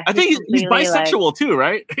 Yeah, I think he's completely, bisexual too,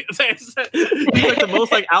 right? He's like the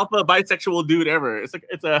most like alpha bisexual dude ever.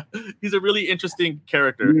 He's a really interesting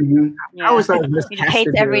character. Mhm. Yeah. I was like, He just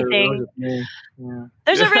hates everything. Yeah.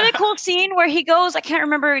 There's a really cool scene where he goes, I can't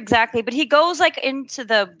remember exactly, but he goes like into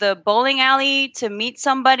the bowling alley to meet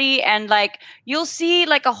somebody, and like you'll see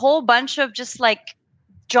like a whole bunch of just like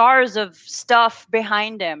jars of stuff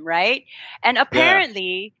behind him, right? And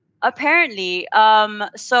apparently,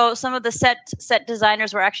 so some of the set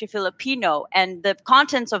designers were actually Filipino, and the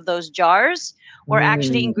contents of those jars were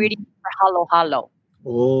actually ingredients for halo halo.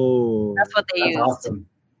 Oh, That's what they That's used. awesome.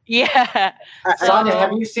 Yeah. Sonia,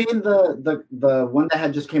 have you seen the one that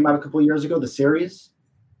had just came out a couple of years ago, the series?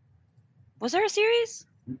 Was there a series?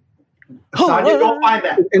 Sonia, go find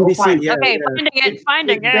that. Go NBC, find it. yeah. Okay,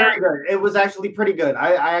 finding It's it. very good. It was actually pretty good.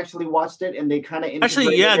 I actually watched it, and they kind of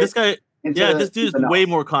Actually, yeah, this dude's way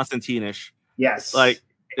more Constantine-ish. Yes. Like,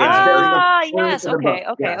 Yes. into the Okay.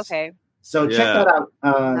 book, Okay. yes. Okay. So check Yeah. that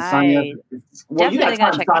out, Sonia. Nice. Well, you Definitely got gonna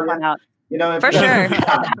time, check that Sonia. one out. You know, if For you sure.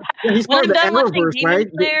 Yeah, he's Well, part of the I'm done watching Arrowverse, Demon right?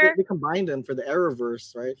 Slayer. They combined them for the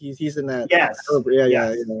Arrowverse, right? He's in that. Yes. Yeah.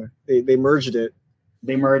 Yes. They merged it.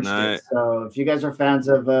 They merged Nice. it. So if you guys are fans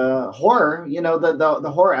of horror, you know the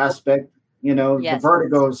horror aspect, you know Yes. the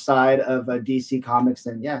Vertigo side of DC Comics,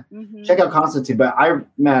 then yeah, Mhm. check out Constantine. But I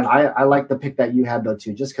like the pick that you had though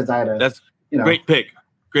too, just because I had a That's great pick.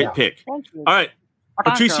 Great Yeah. pick. Thank you. All right,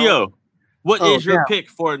 Patricio, what is your pick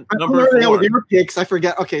for number I'm 4? your picks. I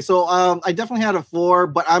forget. Okay, so I definitely had a 4,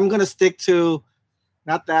 but I'm gonna stick to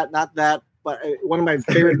not that, but one of my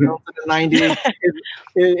favorite films in the '90s.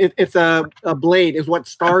 It's a Blade. Is what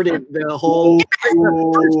started the whole.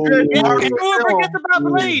 Everyone forgets about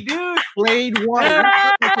Blade, dude. Blade 1.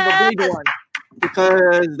 The Blade 1.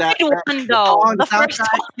 Because that one, though. song, The first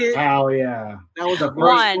soundtrack hit, Hell yeah. that was the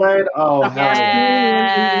One. Blade. Oh hell yeah.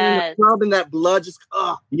 Yes. The club and that blood just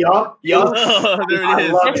Yup. Oh, there I it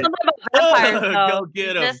is. love There's it. something about vampires, though. Go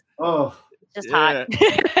get him. Oh, Just Yeah. hot.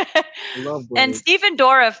 I love Blade. And Stephen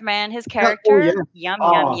Dorff, man, his character, yeah.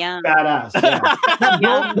 yum, yum. badass. Yeah. That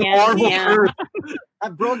broke the Yum, Marvel yum. curse.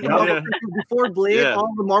 That broke the Yeah. Marvel curse. Before Blade, Yeah.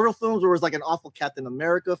 all the Marvel films, there was like an awful Captain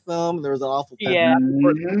America film. There was an awful Yeah.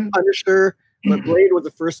 Mhm. Punisher. But Blade was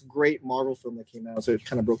the first great Marvel film that came out, so it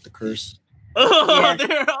kind of broke the curse. Oh, Yeah.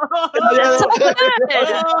 there. So good.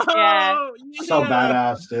 Yeah. Oh, So yeah.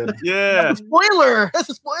 badass, dude. Yeah. Spoiler! That's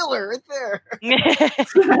a spoiler right there.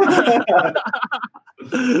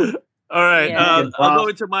 All right. Yeah. I'll go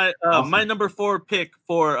into my my number 4 pick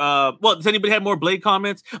for well, does anybody have more Blade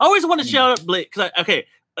comments? I always want to shout out Blade because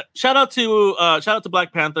shout out to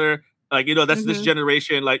Black Panther. Like, you know, that's this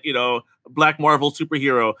generation, like, you know, Black Marvel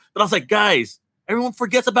superhero. But I was like, guys, everyone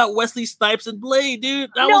forgets about Wesley Snipes and Blade, dude.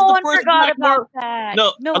 That No was the one first forgot Black about Marvel. that.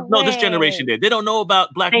 No, this way. generation did. They don't know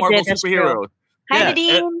about Black They Marvel did, that's superheroes. true. Hi,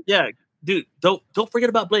 Nadine. Yeah, dude, don't forget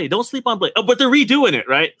about Blade. Don't sleep on Blade. Oh, but they're redoing it,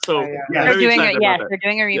 right? So Yeah. They're very doing excited it. Yes, about that.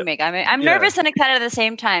 they're doing a remake. I'm Yeah. nervous and excited at the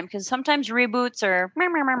same time because sometimes reboots are,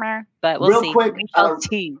 but we'll Real see. quick, We shall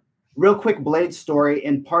see. Real quick Blade story.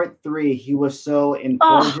 In part 3, he was so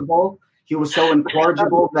incorrigible. He was so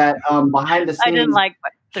incorrigible that behind the scenes, I didn't like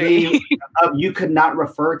part 3. you could not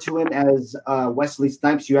refer to him as Wesley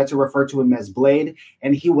Snipes. You had to refer to him as Blade,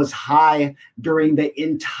 and he was high during the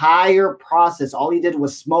entire process. All he did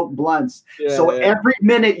was smoke blunts. So every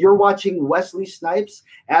minute you're watching Wesley Snipes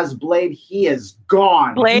as Blade, he is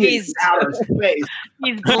gone. He is Blazed. in outer space.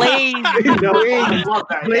 He's blazed. You know, I love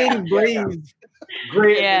that. Blade and Blaze.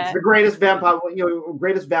 Great, Yeah. it's the greatest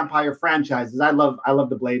vampire franchises. I love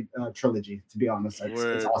the Blade trilogy. To be honest,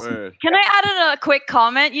 it's awesome. Can I add in a quick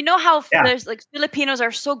comment? You know how Yeah. there's like Filipinos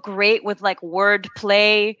are so great with like word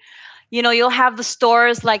play. You know, you'll have the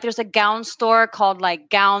stores like there's a gown store called like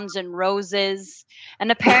Gowns and Roses,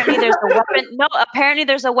 and apparently there's a weapon. No, apparently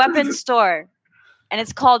there's a weapon store, and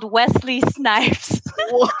it's called Wesley Snipes.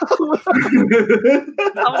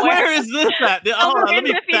 Where is this at? Hold on, let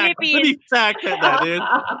me fact check that, dude.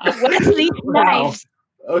 Wesley Snipes.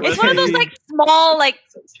 Okay. It's one of those like small, like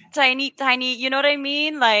tiny. You know what I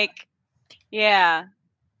mean? Like, yeah.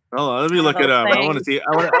 Hold on, let me look it up. I want to see.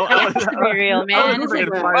 I want to be real, man. Is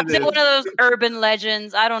it one of those urban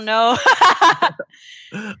legends? I don't know.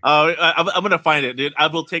 I'm gonna find it, dude. I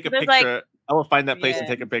will take a There's, picture. like- I will find that place and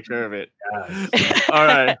take a picture of it. All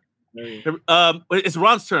right. It's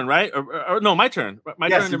Ron's turn, right? Or no, my turn. My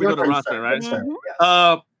Yes, turn. Then we go to Ron's turn, right?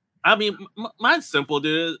 I mean, mine's simple,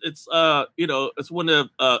 dude. It's it's one of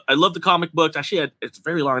I love the comic books. Actually, it's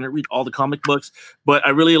very long. I didn't read all the comic books, but I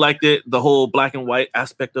really liked it. The whole black and white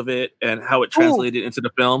aspect of it and how it translated into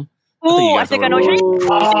the film. Ooh, I think I know what you're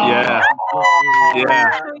Yeah.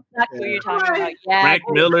 exactly what you're talking about. Yeah. Frank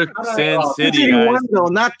Miller, Sin Sin City, City guys. 1 though,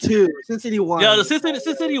 not 2. Sin City 1. Yeah, the Sin City 1.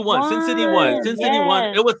 Sin City 1. Sin City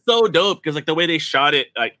 1. It was so dope because like the way they shot it,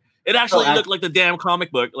 like it actually looked like the damn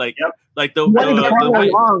comic book. Like like the You wanted to follow way.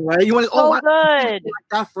 along, right? You wanted good. Like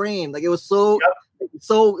that frame. Like it was so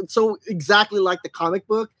exactly like the comic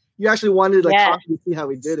book. You actually wanted to copy to see how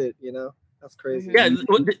we did it, you know? That's crazy. Yeah,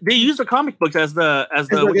 they use the comic books as the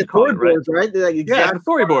It's what like do you call it, right? storyboards, right? They're like Yeah, exact the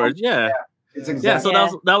storyboards. Yeah. It's Yeah, exactly.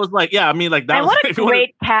 so that was like, yeah, I mean, like that And was what a if you wanna-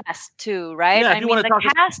 great cast too, right? Yeah, if I you mean, wanna the talk-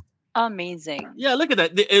 cast, amazing. Yeah, look at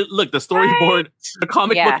that. Look, the storyboard, the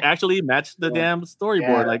comic Yeah. book actually matched the damn storyboard.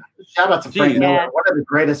 Yeah. Like, Shout out to Frank geez. Miller, Yeah. one of the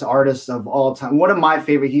greatest artists of all time. One of my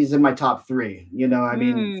favorite. He's in my top 3. You know, I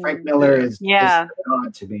mean, Frank Miller is Yeah. is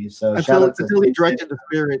God to me. So shout until, out to until he directed The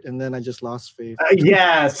Spirit, and then I just lost faith.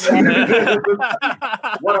 Yes.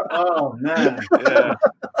 Oh man. Yeah.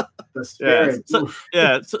 The Spirit.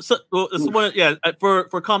 Well, this one,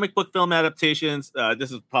 for comic book film adaptations,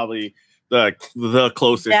 this is probably the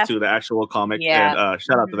closest to the actual comic. Yeah. And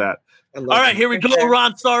shout out to that. I All love right, it. here we go,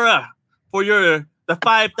 Ron Sora, for the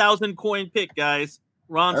 5,000 coin pick, guys.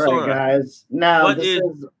 Ron All Sora. right, guys. Now What this is-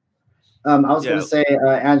 is. I was going to say,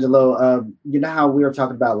 Angelo. You know how we were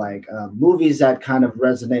talking about like movies that kind of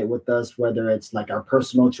resonate with us, whether it's like our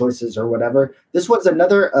personal choices or whatever. This was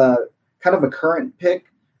another kind of a current pick,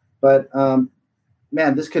 but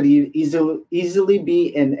man, this could easily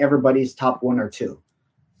be in everybody's top 1 or 2.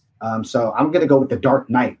 So I'm going to go with The Dark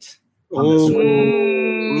Knight on this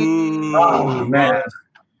one. Oh man,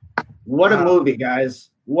 what a movie, guys!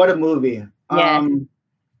 What a movie! Yeah.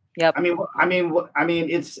 Yep. I mean,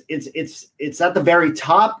 it's at the very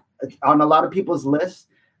top on a lot of people's lists.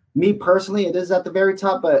 Me personally, it is at the very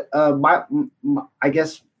top, but I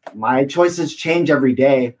guess my choices change every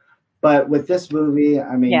day. But with this movie,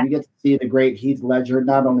 I mean, you get to see the great Heath Ledger.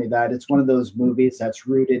 Not only that, it's one of those movies that's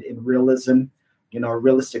rooted in realism, you know, a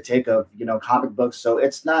realistic take of, you know, comic books. So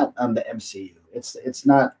it's not the MCU. It's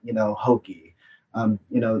not, you know, hokey. You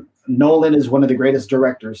know, Nolan is one of the greatest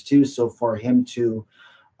directors too. So for him to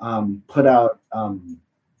put out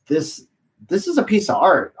this is a piece of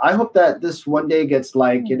art. I hope that this one day gets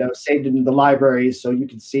like, you know, saved in the library so you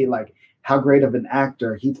can see like how great of an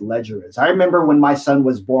actor Heath Ledger is. I remember when my son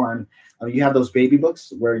was born, you have those baby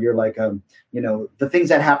books where you're like, you know, the things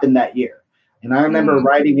that happened that year. And I remember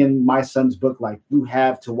writing in my son's book, like, you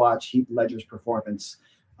have to watch Heath Ledger's performance,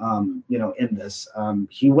 you know, in this.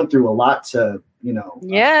 He went through a lot to, you know,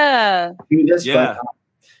 do this, but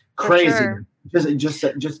crazy. Sure. Just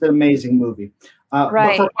an amazing movie.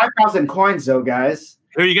 Right. But for 5,000 coins, though, guys.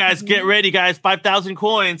 Here you guys get ready, guys. 5,000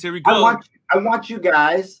 coins. Here we go. I want you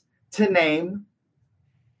guys to name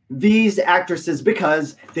these actresses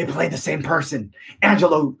because they play the same person.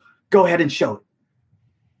 Angelo, go ahead and show it.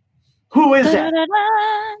 Who is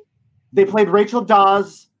that? They played Rachel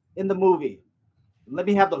Dawes in the movie. Let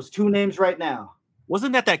me have those 2 names right now.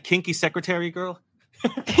 Wasn't that kinky secretary girl?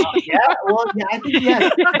 Yeah, well, yeah, I think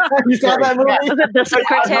yes. You saw that movie? Was it The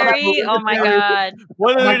Secretary? Oh my god.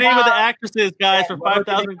 What are the name of the actresses, guys, for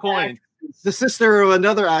 5,000 coins? The sister of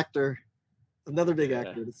another actor. Another big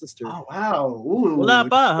actor, the sister. Oh wow! Ooh. Wala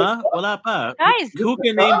pa, huh? Wala pa. Guys, who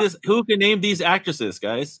can name this? Who can name these actresses,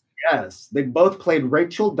 guys? Yes, they both played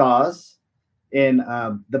Rachel Dawes in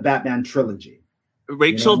the Batman trilogy.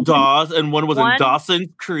 Rachel Dawes, and one was in One- Dawson's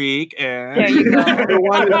Creek. And There you go. The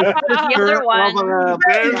one is The other one.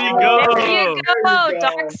 There we go. There you go.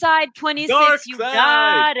 Dark Side 26. Dark You Side.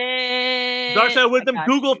 got it. Dark Side with I them got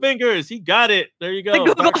Google fingers. He got it. There you go. The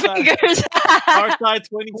Google Dark Side. fingers. Dark Side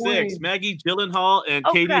 26. Maggie Gyllenhaal and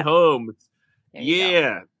Oh, Katie crap. Holmes. There you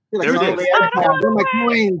Yeah. Like, There it no, is. they're my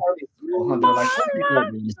coins.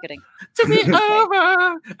 Just kidding. To be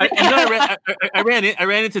over. I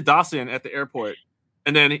ran into Dawson at the airport,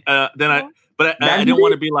 and then I didn't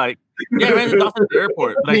want to be like, yeah, I ran into Dawson at the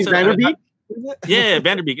airport. But I said, Vanderbeek? yeah,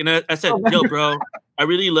 Vanderbeek, and I said, yo, bro, I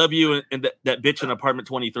really love you and that bitch in apartment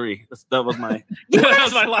 23. That was my that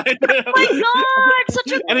was my line. Oh my god,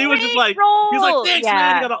 such a And he was just like, role. he was like, thanks,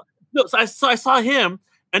 man. You got all-" No, so I saw him,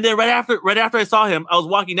 and then right after I saw him, I was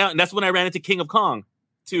walking out, and that's when I ran into King of Kong.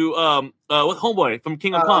 To what homeboy from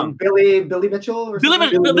King of Kong, Billy Mitchell, or Billy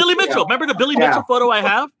something? Mitchell. Remember the Billy Mitchell photo I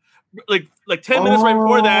have? Like 10 minutes right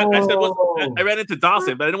before that, I said, I ran into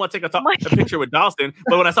Dawson, but I didn't want to take a picture with Dawson.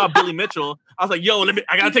 But when I saw Billy Mitchell, I was like, yo, I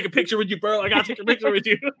gotta take a picture with you, bro. I gotta take a picture with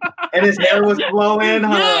you. And his hair was blowing.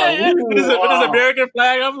 Yeah, Ooh, with his wow. American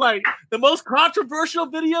flag. I'm like, the most controversial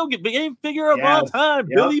game figure of all time,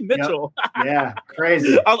 Yep, Billy Mitchell. Yep. Yeah,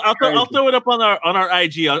 crazy. I'll throw it up on our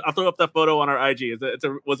IG. I'll throw up that photo on our IG.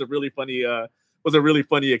 Was a really funny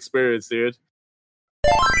experience, dude.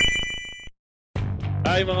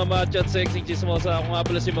 Hi mga macho at sexy chismosa. Ako nga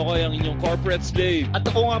pala si Makoy, ang inyong corporate slave. At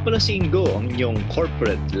ako nga pala si Ingo, ang inyong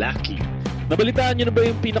corporate lucky. Nabalitaan nyo na ba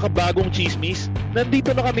yung pinakabagong chismis?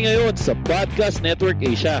 Nandito na kami ngayon sa Podcast Network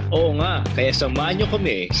Asia. Oo nga, kaya samahan nyo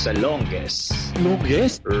kami sa longest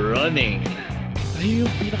running ay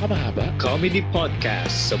yung pinakamahaba comedy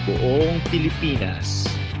podcast sa buong Pilipinas.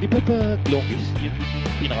 Di ba longest yung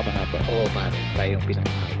pinakamahaba? Oo man, tayo yung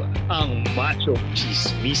pinakamahaba. Ang Macho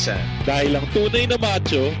Chismisan. Dahil ang tunay na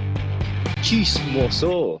macho,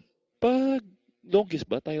 chismoso. Pag longest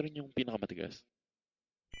ba, tayo rin yung pinakamatigas?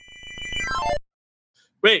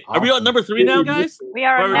 Wait, are we on number 3 now, guys? We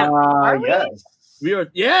are on Yes. We're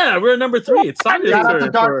on number 3. It's Sanya's Shout out to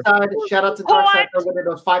turn Dark Side. Shout out to Dark Side for winning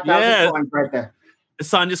those 5,000 coins right there. It's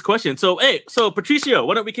Sanya's question. So, Patricio,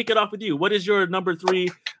 why don't we kick it off with you? What is your number 3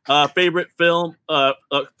 favorite film,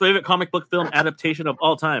 favorite comic book film adaptation of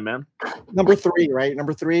all time, man? Number 3, right?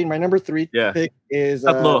 Number 3. My number 3 pick is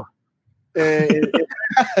The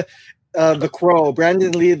Crow.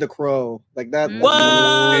 Brandon Lee, The Crow. Like that.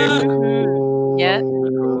 Yeah.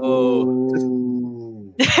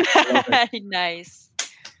 Nice.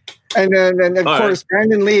 And then of All course,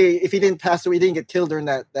 Brandon Lee, if he didn't pass away, he didn't get killed during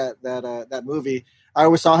that movie. I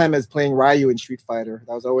always saw him as playing Ryu in Street Fighter.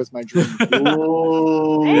 That was always my dream.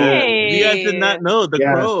 Hey. You guys did not know The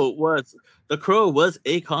Crow was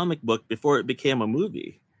a comic book before it became a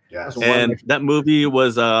movie. Yes. And that movie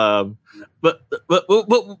was but what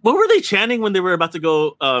were they chanting when they were about to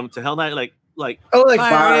go to Hell Night? Like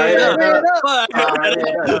fire it up. Fire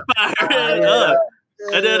it up.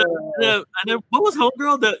 And then what was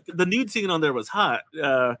Homegirl? The nude scene on there was hot.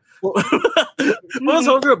 What was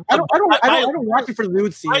Homegirl? I don't watch it for the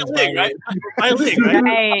nude scenes. Bai Ling, right?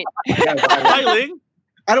 Bai Ling?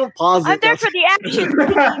 I don't pause it. I'm there for the action.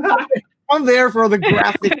 I'm there for the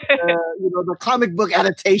graphic, the comic book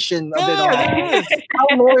adaptation of it all. How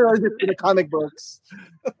loyal is it to the comic books?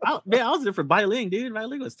 I was there for Bai Ling, dude. Bai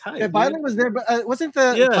Ling was tight. Yeah, Bai Ling was there, but wasn't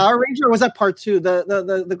the Power Ranger? Or was that part 2?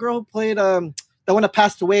 The girl who played the one that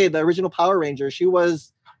passed away, the original Power Ranger. She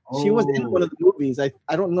was in one of the movies. I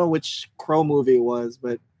don't know which Crow movie it was,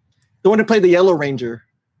 but the one who played the Yellow Ranger.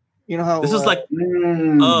 You know how this is like I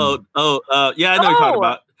know what you're talking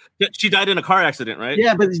about. She died in a car accident, right?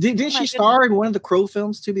 Yeah, but didn't she star in one of the Crow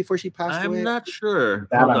films too before she passed away? I'm not sure.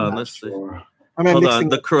 That Hold I'm on, not let's sure. see. Hold on,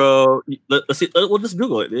 The Crow. Let's see. We'll just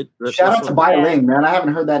Google it, dude. Shout out to Bai Ling, man. I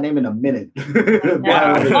haven't heard that name in a minute. Oh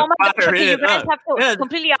my gosh, okay, you guys have to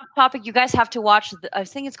completely off topic. You guys have to watch. I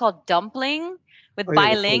think it's called Dumpling with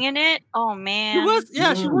Bai Ling in it. Oh man, she was in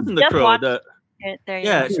The Just Crow. watch it. There you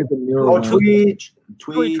go. Tui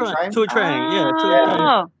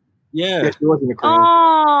Trang. Yeah, she was in The Crow.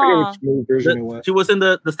 Oh, she was in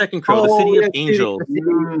the second Crow, The City of Angels.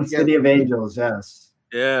 City of Angels, yes.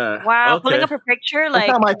 Yeah. wow, Okay. pulling up her picture That's like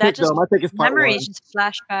not my that pick, just though. My pick is part memories 1. just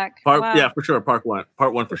flashback. Wow. Yeah, for sure. Part one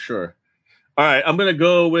for sure. All right, I'm gonna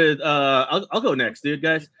go with. I'll go next, dude,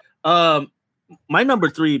 guys. My number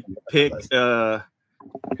 3 pick.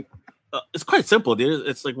 It's quite simple, dude.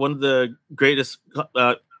 It's like one of the greatest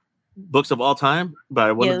books of all time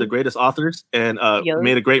by one of the greatest authors, and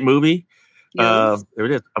made a great movie. There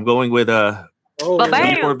it is. I'm going with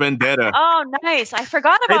Bye-bye. for Vendetta. Oh, nice. I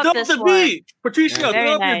forgot about this one. Patricio, Very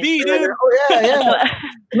go up nice. your B, dude. Oh yeah.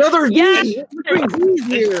 Another V. Yes. We're doing V's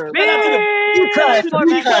here.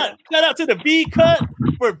 Shout out to the V cut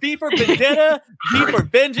for V for Vendetta, V for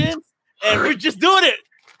Vengeance, and we're just doing it.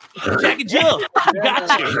 Jack and Jill,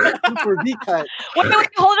 got you. For V cut. Wait,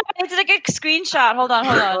 hold on. I need to take a screenshot. Hold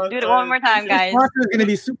on. Do it one more time, guys. Parker's gonna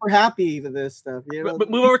be super happy with this stuff. You know?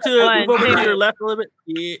 Move over to your left a little bit.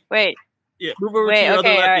 Yeah. Wait. Yeah. Move over to your other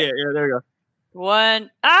left. Right. Yeah. There you go.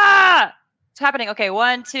 One. It's happening. Okay.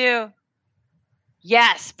 1, 2.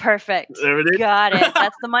 Yes, perfect. There it is. Got it.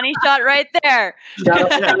 That's the money shot right there.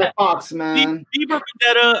 Shout out to the Fox, man. V for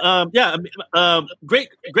Vendetta.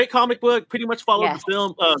 Great comic book. Pretty much followed the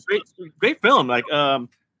film. Great film. Like, I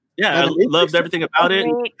loved everything about it.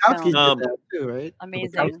 Wachowski did that too, right?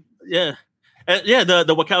 Amazing. Yeah. The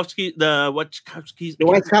Wachowski, the Wachowski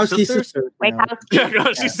sisters.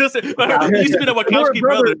 Wachowski sisters. It used to be the Wachowski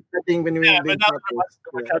brothers. I think when but now they're the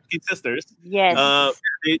Wachowski sisters. Yes.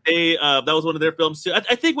 They that was one of their films too.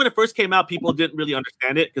 I think when it first came out, people didn't really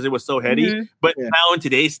understand it because it was so heady. Mm-hmm. But now in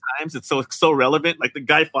today's times, it's so relevant. Like the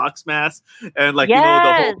Guy Fawkes mask and like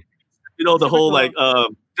yes. the whole like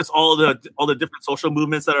just all the different social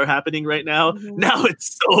movements that are happening right now. Mm-hmm. Now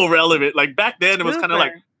it's so relevant. Like back then, it was kind of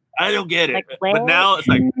like, I don't get it, but now it's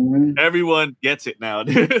like everyone gets it now,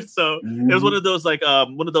 dude. So it was one of those like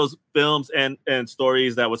one of those films and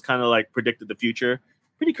stories that was kind of like predicted the future.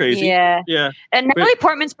 Pretty crazy, yeah. And Natalie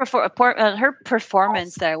Portman's her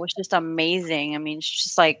performance there was just amazing. I mean, she's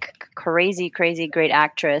just like crazy great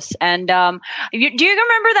actress. And do you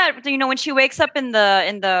remember that? You know, when she wakes up in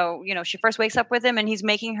the she first wakes up with him and he's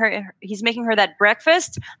making her that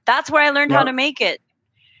breakfast. That's where I learned how to make it.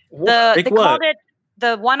 They called it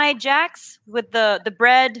the One-Eyed Jacks with the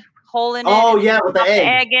bread hole in it. Oh yeah, with the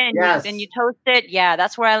egg. And you toast it. Yeah,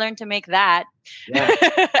 that's where I learned to make that. Yeah.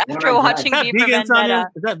 After watching V for Vendetta.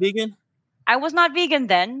 Is that vegan? I was not vegan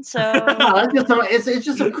then, so no, it's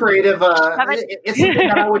just a creative. It's something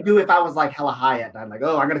that I would do if I was like hella high at night. Like,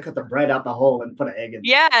 I'm gonna cut the bread out the hole and put an egg in.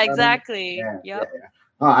 Yeah, exactly. Yeah.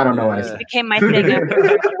 Oh, I don't know what I said. It became my thing.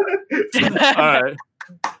 All right.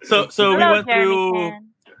 So Hello, we went Jeremy through. Can.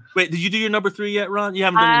 Wait, did you do your number 3 yet, Ron? You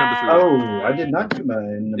haven't done your number 3. Oh, I did not do my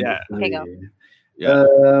number 3. Okay,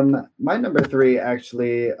 go. My number 3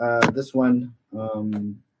 actually. This one.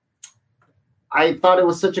 I thought it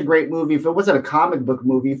was such a great movie. If it wasn't a comic book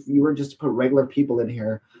movie, if you were just to put regular people in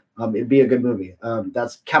here, it'd be a good movie.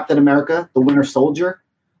 That's Captain America: The Winter Soldier.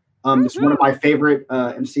 It's one of my favorite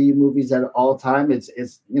MCU movies at all time. It's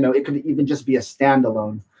it could even just be a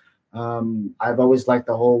standalone. I've always liked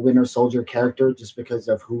the whole Winter Soldier character just because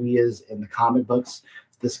of who he is in the comic books.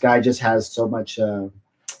 This guy just has so much, a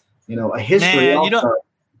history. Man, also.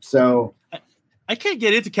 So I can't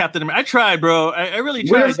get into Captain America. I tried, bro. I really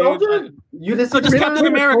tried. Winter Soldier? You just Captain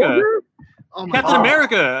America. Oh my Captain God.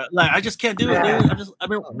 America. Like I just can't do it, dude.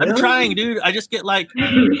 I'm trying, dude. I just get like,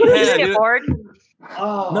 Get bored.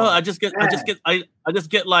 No, I just get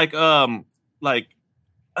like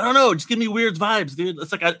I don't know, just give me weird vibes, dude.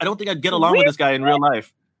 It's like I don't think I'd get along with this guy in real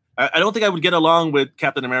life. I don't think I would get along with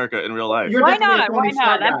Captain America in real life. Why not?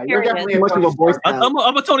 I'm curious.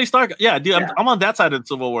 I'm a Tony Stark. Yeah, dude. I'm on that side of the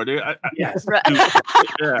Civil War, dude. Yes. I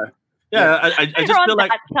just feel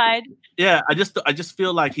like side. Yeah, I just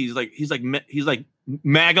feel like he's like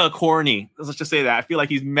MAGA corny. Let's just say that. I feel like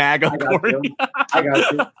he's MAGA corny. I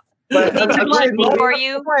got you. But That's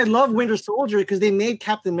why I love Winter Soldier, because they made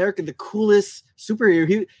Captain America the coolest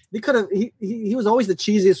superhero. He was always the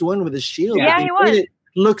cheesiest one with his shield. Yeah, he was. It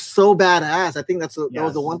looks so badass. I think that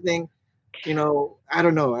was the one thing. I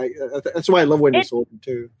don't know. That's why I love Winter Soldier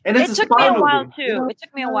too. And it took me a while too. It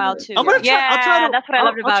took me a while too. I'm gonna try. That's what I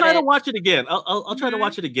loved about it. I'll try to watch it again. I'll try to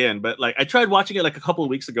watch it again. But like I tried watching it like a couple of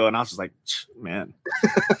weeks ago, and I was just like, man.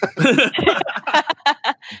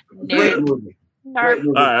 Great movie.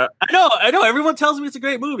 I know. Everyone tells me it's a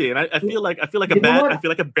great movie, and I feel like a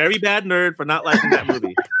very bad nerd for not liking that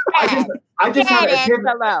movie. I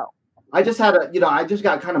just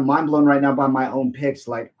got kind of mind blown right now by my own picks.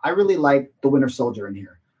 Like, I really like the Winter Soldier in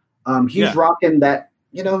here. He's rocking that,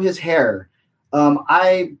 his hair.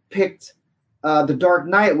 I picked The Dark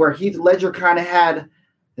Knight, where Heath Ledger kind of had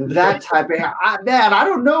that type of hair. I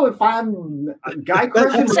don't know if I'm a guy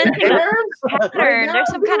crushing with hair. There's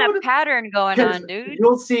some kind of pattern going on, dude.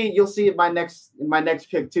 You'll see in my next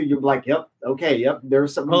pick too. You'll be like, yep,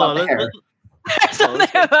 there's something about the hair. Something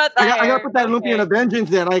about that. I hair. gotta put that Olympian of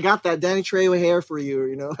Vengeance in. I got that Danny Trejo hair for you.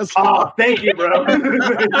 You know. Oh, thank you, bro. What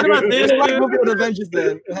about this, It's like dude? Olympian of Vengeance.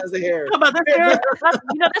 Then it has the hair. How about this hair?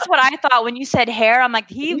 That's what I thought when you said hair. I'm like,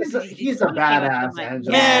 He's a badass,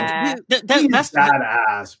 Angela. Yeah, that's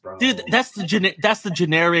badass, bro. Dude, that's the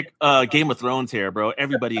generic Game of Thrones hair, bro.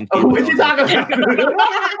 Everybody in Oh, Game what of you Thrones. talking about?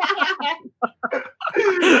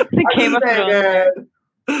 Game of Thrones.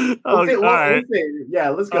 Oh, all right. Yeah,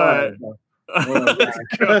 let's go. All ahead. Let's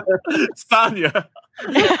go. Sonia.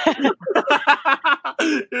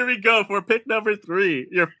 Here we go for pick number 3.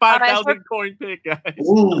 Your 5,000 coin pick, guys.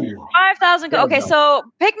 5,000. Okay, so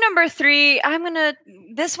pick number 3.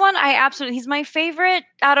 This one, he's my favorite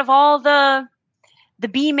out of all the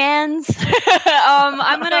B-mans.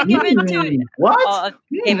 I'm gonna give it to what? Oh, I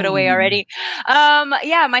gave it away already. Yeah, one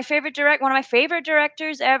of my favorite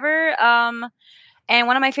directors ever. And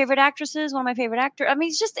one of my favorite actresses, one of my favorite actors. I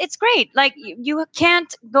mean, it's great. Like you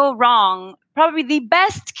can't go wrong. Probably the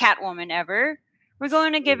best Catwoman ever. We're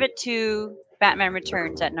going to give it to Batman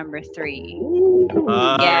Returns at number 3.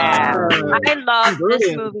 Yeah, I love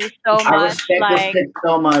this movie so much. I respect this pick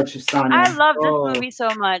so much, Sonia. I love this movie so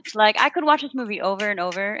much. Like I could watch this movie over and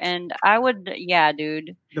over, and I would. Yeah,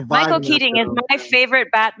 dude. Michael Keaton is my favorite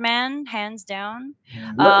Batman, hands down. He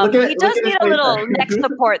does need a little neck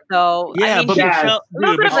support, though. Yeah, I mean, but a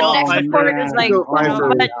little bit of a neck support is like.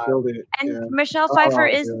 Michelle Pfeiffer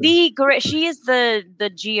is the great. She is the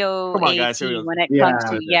Come on, guys, here we GOAT go. when it comes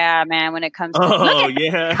to man. When it comes to Oh,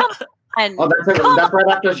 yeah. and that's right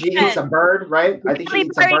after she eats a bird, right? I think she Halle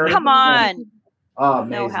eats a Berry, bird. come on. Oh,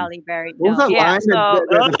 No, amazing. Halle Berry. What was No. that Yeah, line so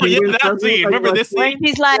that that scene. Remember this when scene?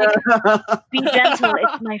 she's like, "Be gentle,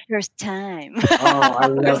 it's my first time," I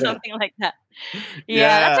or love it. something like that.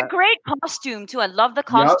 Yeah, that's Yeah. a great costume too. I love the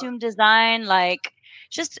costume design. Like,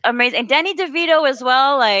 just amazing. And Danny DeVito as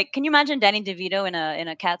well. Like, can you imagine Danny DeVito in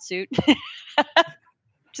a cat suit?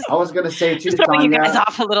 I was gonna say too, Just throwing you Sonia, guys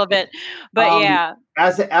off a little bit, but yeah.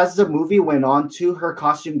 As the movie went on, too, her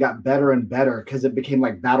costume got better and better because it became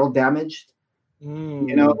like battle damaged.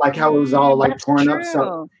 You know, like how it was all like That's torn up. true.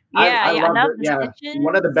 So Yeah, I yeah, love enough it. Yeah, stitches.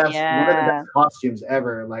 one of the best Yeah. costumes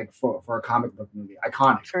ever, like for a comic book movie,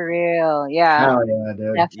 iconic. For real, yeah. Hell yeah,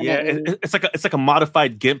 dude. Yeah, Definitely. it's like a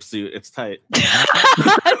modified gimp suit. It's tight.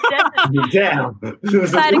 Damn.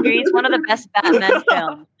 Side agrees. One of the best Batman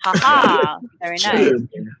films. Haha. Very nice.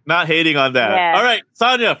 Not hating on that. Yeah. All right,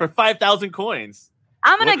 Sonia, for 5,000 coins.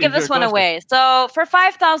 I'm gonna What give is this your one question? away. So for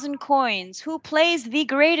 5,000 coins, who plays the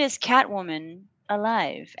greatest Catwoman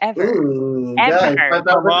alive ever? Ooh, Ever. guys,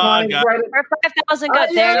 Come on, guys. For 5,000 go.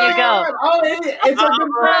 There you go. Oh, it's a good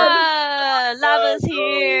Ah, Lava's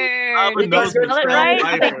here. Lava Did they knows spell it Michelle right?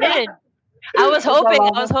 Pfeiffer. They did. I was hoping.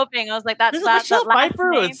 I was like, that's that. Michelle That last Pfeiffer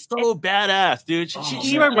name. is so badass, dude.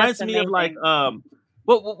 She yeah. reminds That's me of like amazing.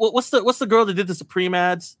 what's the girl that did the Supreme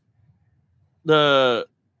ads? The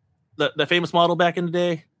famous model back in the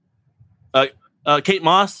day. Kate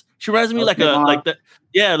Moss. She reminds me like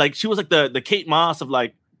she was like the Kate Moss of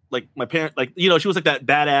like my parent, like, you know, she was like that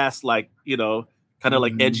badass, like, you know, kind of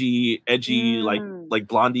like edgy like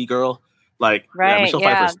blondie girl. Like, Right, Michelle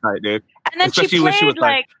yeah. Pfeiffer's tight, dude. And then Especially she when she was played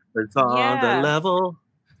like it's on yeah. the level.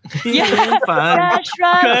 Yeah. Feeling fine. Crash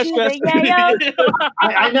right Crash, to crash. the yayo.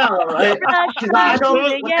 I know, right? Crash She's like, I right don't to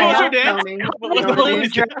what the the hell, yayo. Tony? You know what I Blue mean?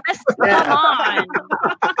 dress. Yeah. Come on.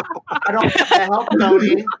 I don't want to help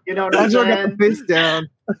Tony. You know what I'm Angela got the saying? face down.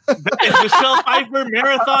 It's Michelle Pfeiffer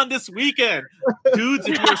marathon this weekend. Dudes,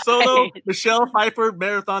 if you're solo, Michelle Pfeiffer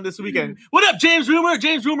marathon this weekend. What up, James Rumor?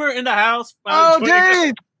 James Rumor in the house. Oh, Joining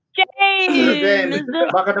us. James! James.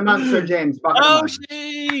 Baka naman, Sir James. Baka Oh, naman.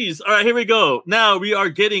 jeez. All right, here we go. Now we are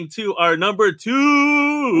getting to our number 2.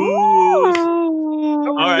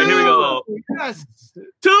 All right, here we go. Yes.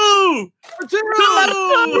 2.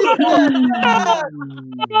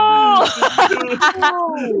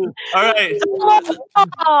 All right.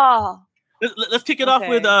 Oh. Let's kick it off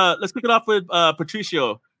with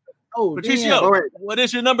Patricio. Oh, Patricio, damn. All right. what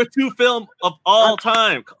is your number 2 film of all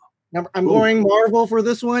time? I'm going Marvel for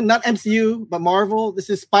this one. Not MCU, but Marvel. This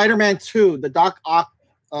is Spider-Man 2, the Doc Ock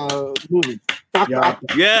movie. Doc Ock.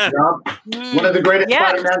 Yeah. One of the greatest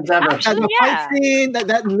Yeah. Spider-Mans ever. And the fight scene that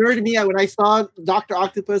nerded me out when I saw Dr.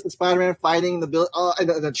 Octopus and Spider-Man fighting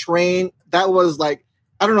the train. That was like,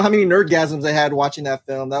 I don't know how many nerdgasms I had watching that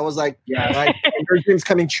film. That was like, my nerd dreams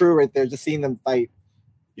coming true right there, just seeing them fight.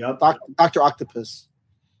 Yep. Dr. Octopus.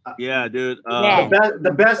 Yeah, dude.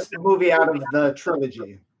 The best movie out of the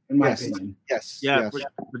trilogy, in my opinion. Yes. Yeah,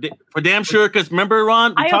 for damn sure. Because remember,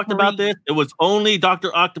 Ron, we I talked about agree. this. It was only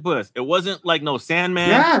Dr. Octopus. It wasn't like no Sandman.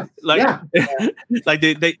 Yeah, like, yeah. like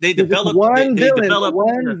they There's developed one they villain. developed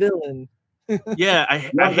One villain. Yeah, I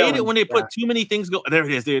hate it villains, when they put too many things go. There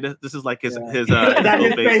it is, dude. This is like his That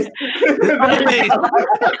little is face.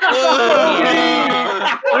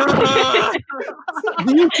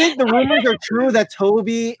 Do you think the rumors are true that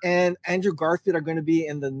Toby and Andrew Garfield are going to be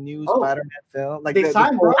in the new Spider-Man film? Like They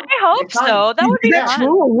signed, bro. I hope so. That would be Is that fun.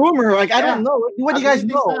 true or rumor? Like I don't Yeah. know. What do you I guys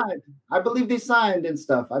believe know? they signed. I believe they signed and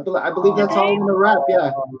stuff. I believe that's all in the wrap.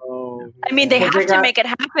 Yeah. I mean, they Because have they to got- make it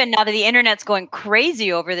happen now that the internet's going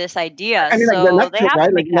crazy over this idea. I mean, like, so the they electric, have right?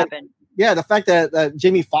 to make Like, it happen. Yeah, the fact that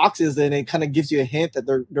Jamie Foxx is in it kind of gives you a hint that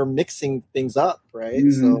they're mixing things up, right?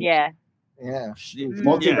 Mhm. So Yeah. yeah, shoot.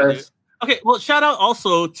 Multiverse. dude. Okay, well, shout out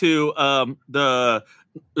also to the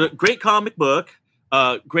great comic book,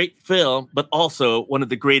 great film, but also one of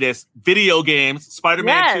the greatest video games,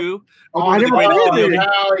 Spider-Man Yes. 2. Oh, One I of the never greatest played video it. games.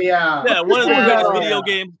 Hell yeah. Yeah, one of the Hell greatest yeah. video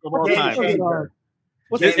games of all Game time. changer.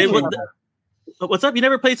 What's It- this it was- one? What's up? You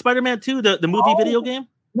never played Spider-Man 2, the movie video game?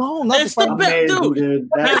 No, not It's the the Spider-Man. best, Amazing, dude. dude.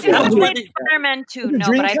 That- That's that I was amazing. really- played Spider-Man 2, The no,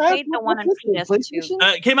 but I Dreamcast? played the one on What's this, PS2.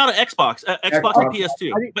 PlayStation? It came out of Xbox, Xbox and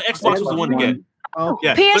PS2, but Xbox was the one to get. Oh,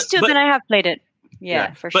 Yeah, PS2, but- then I have played it.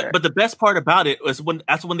 Yeah, for but, sure. But the best part about it was when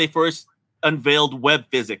they first unveiled web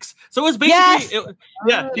physics. So it was Yes! basically,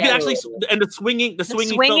 you could actually, and the swinging felt so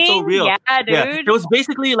swinging? real. Yeah, dude. It was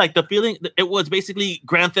basically like the feeling. It was basically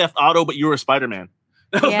Grand Theft Auto, but you were Spider-Man.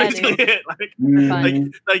 That was Yeah, basically dude. it.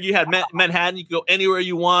 Like you had Manhattan, you could go anywhere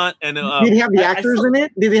you want. And Did they have the actors in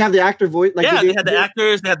it? Did they have the actor voice? Like, yeah, did they had the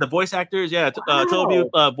actors, they had the voice actors. Yeah, Toby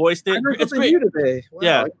voiced it. I learned It's something great. new today.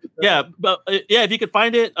 Wow. Yeah, but if you could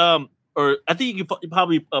find it, or I think you can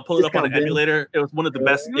probably pull it up on an Discount bin. emulator. It was one of the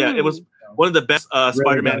best. Yeah, it was one of the best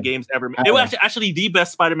Spider-Man good. games ever. It was actually the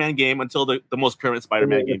best Spider-Man game until the most current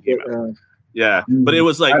Spider-Man game came out. Yeah, but it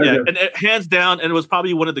was like and hands down, and it was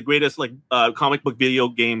probably one of the greatest like comic book video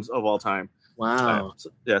games of all time. Wow.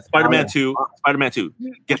 Spider-Man 2, Spider-Man 2.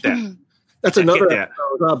 Get that. That's Get another that.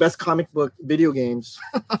 best comic book video games.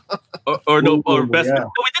 Or best. yeah.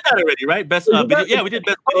 No, we did that already, right? Best video. Yeah, we did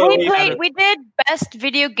best video game. We did best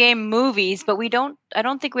video game movies, but I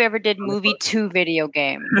don't think we ever did movie to video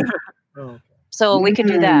game. Oh. So we could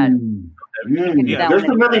do that. Yeah. There's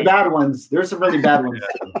some really bad ones. There's some really bad ones.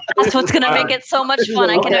 That's what's gonna make it so much fun.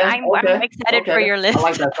 I'm excited for your list. I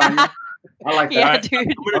like that, Sonia. I like that. Yeah, Alright, dude. I'm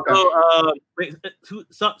gonna go,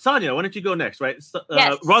 Sonia, why don't you go next, right?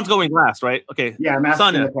 Yes. Ron's going last, right? Okay. Yeah, I'm asking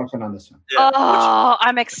Sonia. a question on this one. Yeah, Oh,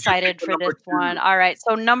 I'm excited for Number this two. one. All right.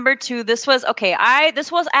 So number 2, this was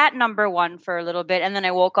at number 1 for a little bit, and then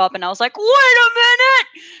I woke up and I was like, wait a minute.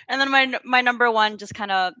 And then my number 1 just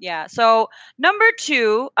kind of, yeah. So number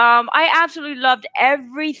 2, I absolutely loved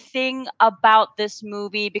everything about this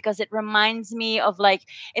movie because it reminds me of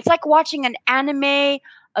it's like watching an anime,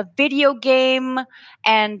 a video game,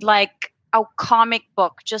 and like a comic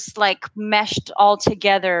book just like meshed all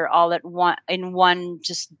together all at one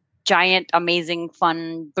just giant amazing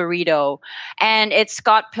fun burrito. And it's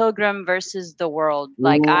Scott Pilgrim versus the World.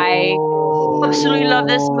 Like, I absolutely love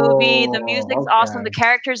this movie. The music's awesome, the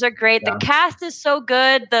characters are great, the cast is so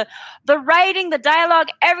good, the writing, the dialogue,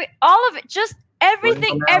 all of it, just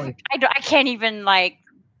everything. I can't even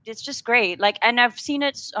it's just great. And I've seen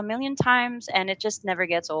it a million times and it just never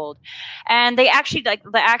gets old. And they actually, the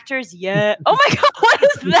actors, yeah. Oh my God, what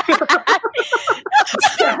is that?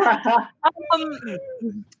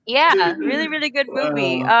 Yeah, really, really good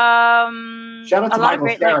movie. Shout out to a lot of Michael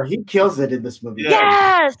great, Cera. He kills it in this movie.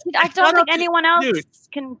 Yes, I don't think anyone else dude.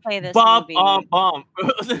 can play this Bob movie. Bomb. Bob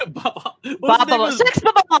Sex Bomb.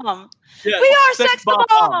 Yeah, We are Sex Bomb.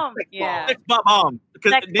 Bomb. Yeah. Sex Bomb.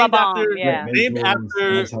 Sex Named Bomb, after yeah. named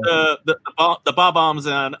after the Bob Bombs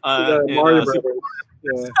and Mario Super-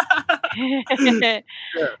 Brothers.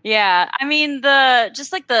 Yeah, I mean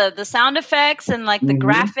the sound effects and the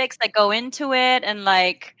graphics that go into it, and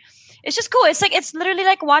it's just cool. It's literally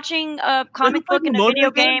like watching a comic book in a Mona video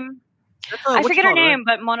again? game. what I you forget her call her, name,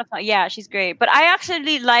 but Mona. Yeah, she's great. But I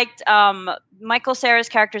actually liked Michael Cera's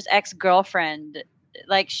character's ex-girlfriend.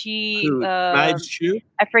 She Who? Knives Chew?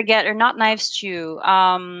 I forget, or not Knives Chew.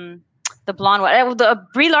 The blonde one,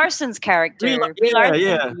 Brie Larson's character. Brie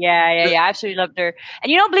Larson. Yeah. I absolutely loved her.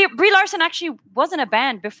 And Brie Larson actually was in a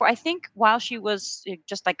band before. I think while she was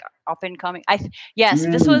just up and coming.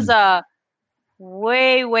 This was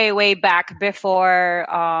way back before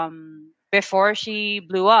she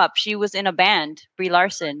blew up. She was in a band, Brie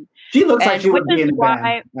Larson. She looks like she would which be is in a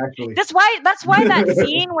band, actually. That's why that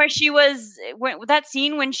scene where she was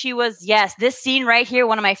this scene right here,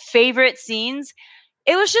 one of my favorite scenes.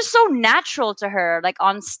 It was just so natural to her,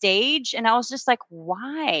 on stage, and I was just like,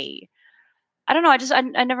 why? I don't know.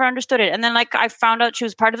 I never understood it. And then like I found out she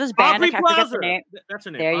was part of this band. Aubrey I forget the Plaza. name. That's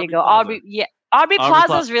her name. There you Aubrey go. Plaza. Aubrey. Yeah. Aubrey Aubrey Plaza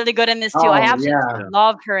Plaza. is really good in this too. Oh, I absolutely yeah.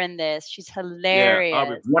 love her in this. She's hilarious.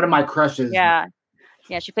 Aubrey- One of my crushes. Yeah.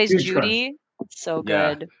 Yeah. She plays Huge Judy. So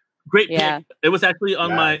Yeah. good. Great pick. Yeah. It was actually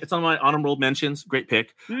on Yeah. it's on my honorable mentions. Great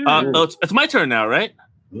pick. Mm. It's my turn now, right?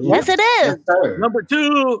 Yes, it is. Yes, sir. Number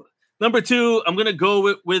two, I'm gonna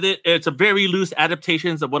go with it. It's a very loose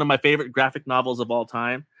adaptations of one of my favorite graphic novels of all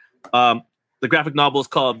time. The graphic novel is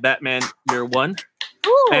called Batman Year One,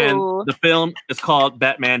 and Ooh. the film is called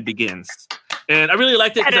Batman Begins. And I really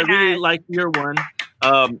liked it because I really liked Year One.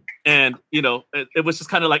 And you know, it was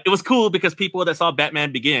just kind of like it was cool because people that saw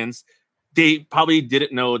Batman Begins, they probably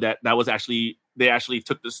didn't know that was actually they actually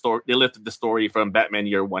took the story. They lifted the story from Batman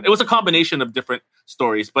Year One. It was a combination of different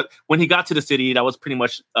stories, but when he got to the city, that was pretty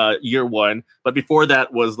much Year One. But before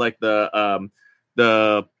that was like the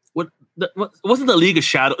what wasn't the League of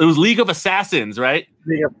Shadows? It was League of Assassins, right?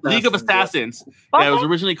 League of Assassins. Yeah, it was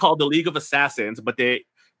originally called the League of Assassins, but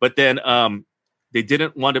then they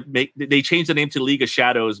didn't want to they changed the name to League of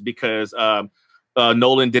Shadows because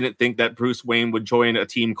Nolan didn't think that Bruce Wayne would join a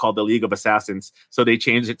team called the League of Assassins, so they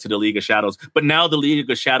changed it to the League of Shadows. But now the League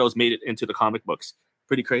of Shadows made it into the comic books.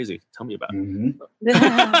 Pretty crazy. Tell me about it.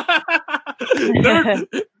 Nerd,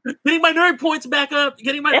 getting my nerd points back up.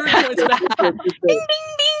 Getting my nerd points back up. Ding, ding,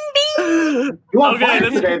 ding, ding. You want Okay, fire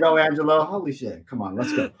let's- today, though, Angelo? Holy shit! Come on,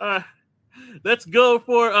 let's go. Let's go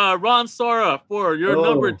for Ron Sora for your Oh.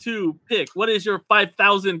 number 2 pick. What is your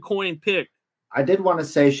 5,000 coin pick? I did want to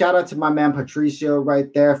say shout out to my man Patricio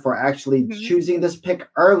right there for actually choosing this pick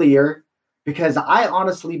earlier, because I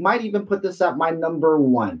honestly might even put this at my number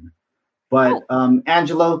 1. But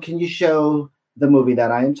Angelo, can you show the movie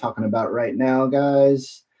that I am talking about right now,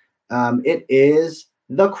 guys? It is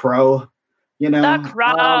The Crow. You know, The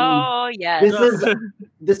Crow. Yes.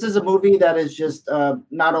 this is a movie that is just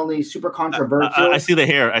not only super controversial. I see the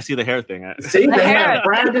hair. I see the hair thing. See the hair.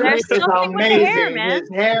 Brandon There's is something with the amazing. hair, man. His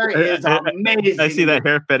hair is amazing. I see that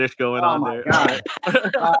hair fetish going Oh on my there.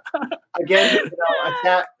 god! Again,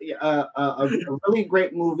 you know, a really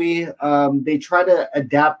great movie. They try to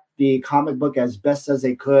adapt the comic book as best as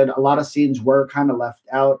they could. A lot of scenes were kind of left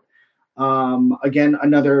out. Again,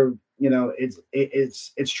 another, you know,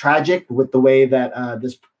 it's tragic with the way that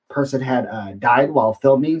this person had died while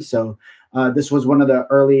filming. So this was one of the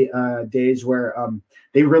early days where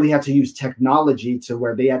they really had to use technology to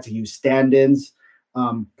where they had to use stand-ins,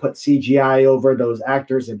 put CGI over those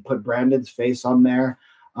actors and put Brandon's face on there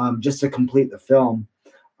just to complete the film.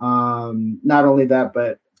 Not only that,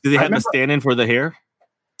 but Do they have to stand in for the hair?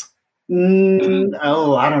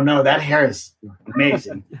 Oh, I don't know. That hair is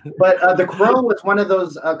amazing. But The Crow was one of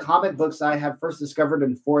those comic books I had first discovered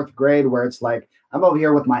in 4th grade, where it's like I'm over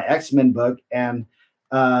here with my X-Men book, and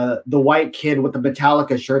the white kid with the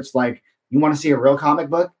Metallica shirt's like, "You want to see a real comic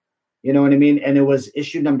book?" You know what I mean? And it was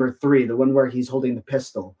issue number 3, the one where he's holding the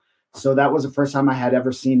pistol. So that was the first time I had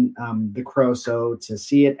ever seen The Crow. So to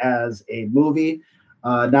see it as a movie,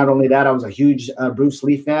 not only that, I was a huge Bruce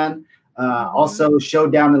Lee fan. Also,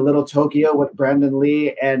 Showdown in Little Tokyo with Brandon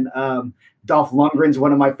Lee and Dolph Lundgren's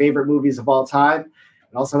one of my favorite movies of all time.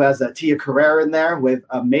 It also has Tia Carrere in there with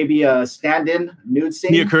maybe a stand-in nude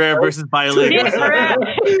scene. Tia Carrere versus Violin. Tia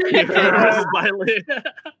Tia Carrere versus Violin.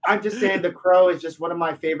 I'm just saying, The Crow is just one of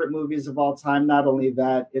my favorite movies of all time. Not only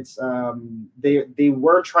that, it's they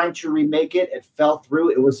were trying to remake it. It fell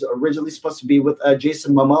through. It was originally supposed to be with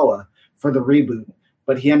Jason Momoa for the reboot,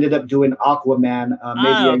 but he ended up doing Aquaman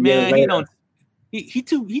maybe a year later. He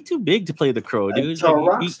too big to play the Crow, dude. It's a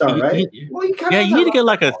rock star, right? Well, he kinda You need to get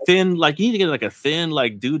like a rock thin,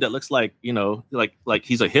 dude that looks like, you know, like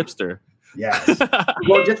he's a hipster. Yes.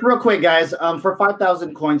 Well, just real quick, guys. For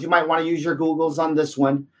 5,000 coins, you might want to use your Googles on this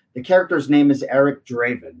one. The character's name is Eric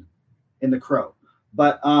Draven in The Crow.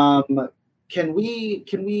 But can we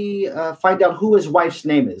find out who his wife's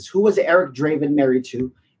name is? Who was Eric Draven married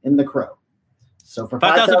to in The Crow? So for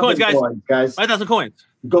 5,000 coins, guys. 5,000 coins.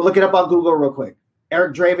 Go look it up on Google real quick.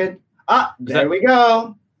 Eric Draven. There we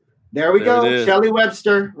go. There we There go. it is. Shelley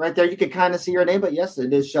Webster right there. You can kind of see her name, but yes,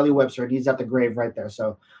 it is Shelley Webster, and he's at the grave right there.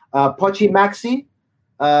 So Pochi Maxi,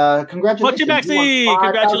 congratulations. Pochi Maxi, You won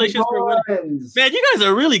 5,000 congratulations for winning. coins. Man, you guys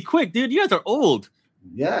are really quick, dude. You guys are old.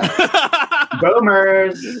 Yeah.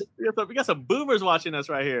 Boomers. We got some boomers watching us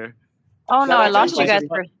right here. Oh no, I lost you guys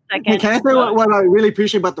for a second. Can I say what I really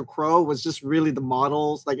appreciate about The Crow was just really the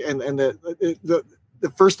models, like and the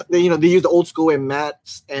first, you know, they used the old school and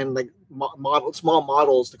mats and like small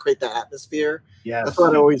models to create that atmosphere. Yeah, that's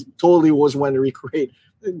what I always totally was wanting to recreate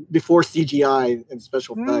before CGI and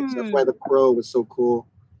special effects. That's why The Crow was so cool.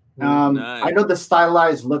 Nice. I know the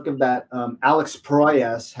stylized look of that. Alex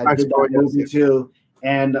Proyas had did that movie too,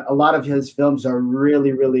 and a lot of his films are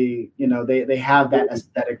really, really, they have that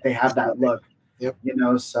aesthetic, they have that look. Yep.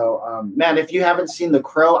 So man, if you haven't seen The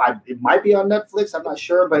Crow, it might be on Netflix. I'm not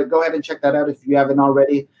sure, but go ahead and check that out if you haven't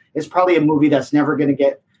already. It's probably a movie that's never going to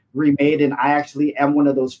get remade, and I actually am one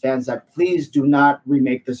of those fans that please do not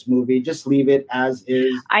remake this movie. Just leave it as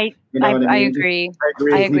is. I agree.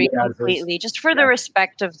 I agree completely. Just for the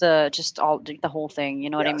respect of the whole thing. You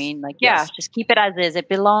know what I mean? Like, just keep it as is. It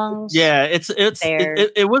belongs. Yeah, it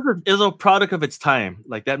was a product of its time.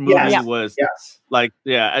 Like that movie was. Yes. Like,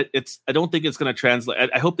 I don't think it's going to translate.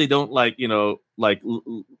 I hope they don't liberal.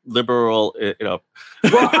 Well,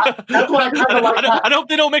 that's what I kind of like. I hope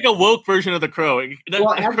they don't make a woke version of The Crow.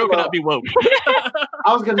 The Crow cannot be woke.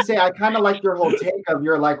 I was going to say, I kind of like your whole take of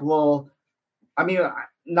you're like, well, I mean,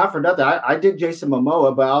 not for nothing. I did Jason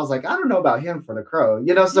Momoa, but I was like, I don't know about him for The Crow.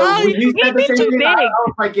 So when you said the same thing, I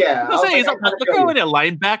was like, yeah. The Crow ain't a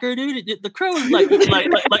linebacker, dude. The Crow is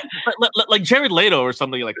like Jared Leto or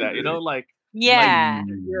something like that. Yeah.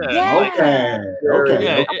 Okay.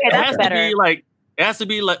 That's better. It has to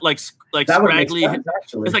be like scraggly.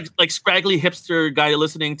 It's like scraggly hipster guy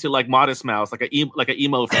listening to like Modest Mouse, like an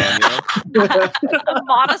emo fan.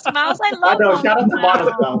 Modest Mouse, I love. Shout out to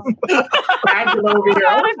Modest Mouse. Angela over here.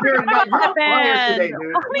 I was hearing that you're fire today,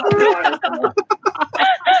 dude.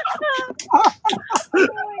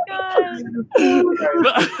 Oh my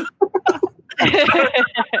god.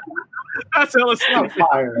 That's hella stuff.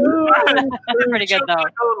 Fire. That's pretty good though.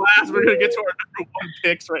 We're gonna get to our number 1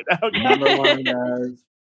 picks right now. Number 1, guys.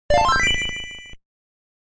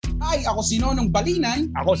 Hi, ako si Nonong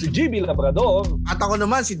Balinan. Ako si GB Labrador. At ako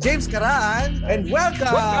naman si James Karaan. And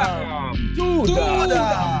welcome to the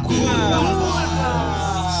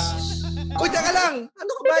Uy, teka lang.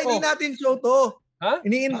 Ano ka ba? Hindi natin show to.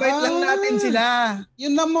 Ini-invite lang natin sila.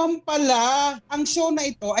 Yun naman pala. Ang show na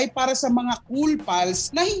ito ay para sa mga cool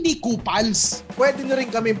pals na hindi kupals. Pwede nyo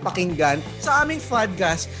rin kami pakinggan sa aming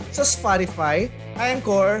podcast sa Spotify,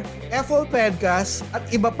 Anchor, Apple Podcasts, at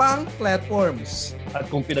iba pang platforms. At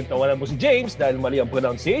kung pinagtawanan mo si James dahil mali ang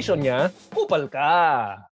pronunciation niya, kupal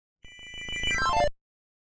ka.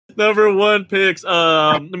 Number 1 picks.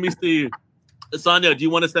 Let me see. Sonia, do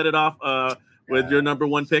you want to set it off with your number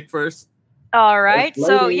 1 pick first? All right.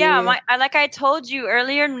 So like I told you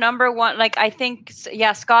earlier, number 1, I think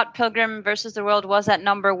Scott Pilgrim versus the World was at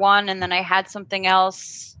number 1, and then I had something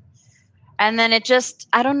else, and then it just,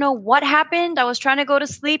 I don't know what happened. I was trying to go to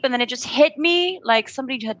sleep, and then it just hit me like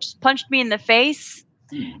somebody had just punched me in the face.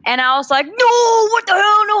 And I was like, no, what the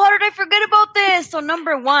hell? No, how did I forget about this? So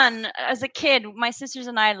number 1, as a kid, my sisters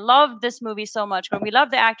and I loved this movie so much. But we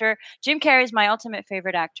love the actor. Jim Carrey is my ultimate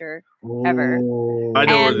favorite actor ever. I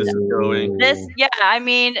know where this is going. I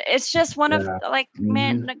mean, it's just one of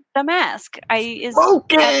The Mask. Is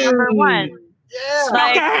number 1.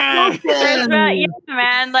 Yeah,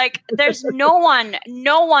 man. There's no one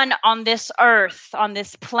on this earth, on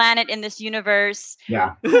this planet, in this universe,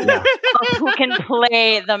 who can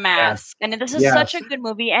play The Mask. And this is such a good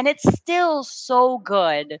movie, and it's still so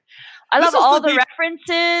good. I love all the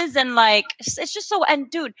references, and it's just so. And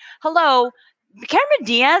dude, hello, Cameron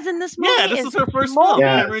Diaz in this movie. Yeah, this is her first film.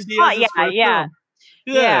 Cameron Diaz's first film.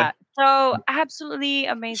 Yeah. So absolutely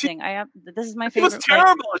amazing. This is my favorite. She was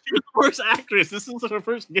terrible. She was the worst actress. This is her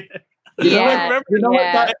first gig. Yeah.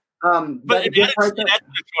 But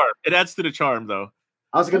it adds to the charm, though.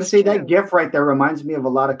 I was going to say that GIF right there reminds me of a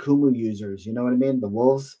lot of Kumu users. You know what I mean? The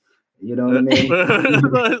wolves. You know what I mean?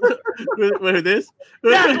 Wait, this?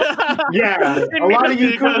 Yeah. A lot of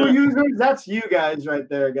you Kumu users, that's you guys right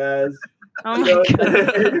there, guys. Oh my god. It's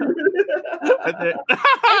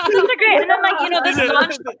so great. And then this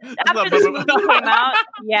launch after this movie came out.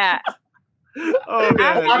 Yeah. Oh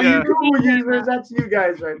man. A lot of you Kumu users, that's you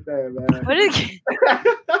guys right there, man. What is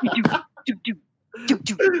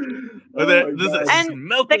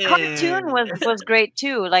the cartoon was great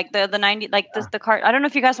too. Like the 90, I don't know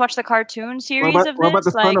if you guys watched the cartoon series of this. What about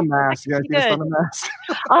the Son of Mask? You guys see the Son of Mask?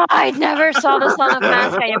 Oh, I never saw the Son of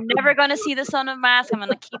Mask. I am never gonna see the Son of Mask. I'm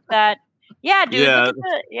gonna keep that. Yeah, dude.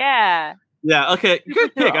 Yeah. Yeah. Okay.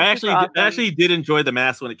 Good pick. I actually did enjoy The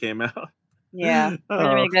Mask when it came out. Yeah,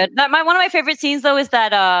 really good. One of my favorite scenes though is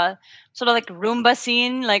that sort of Roomba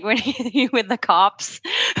scene, when he with the cops.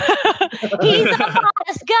 He's the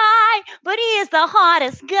hottest guy, but he is the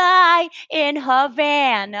hottest guy in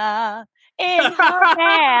Havana. It's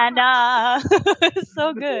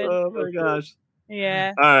so good. Oh my gosh.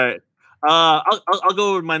 Yeah. All right. I'll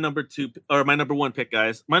go with my number 2 or my number 1 pick,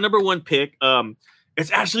 guys. My number 1 pick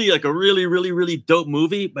it's actually like a really, really, really dope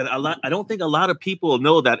movie. But I don't think a lot of people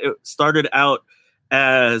know that it started out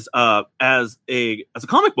as a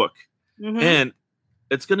comic book, and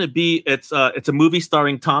it's a movie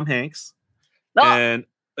starring Tom Hanks, and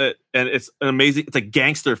it's an amazing. It's a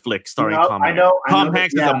gangster flick starring Tom Hanks. Tom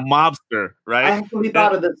Hanks is a mobster, right? I actually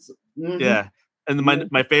thought of this. Mm-hmm. Yeah. And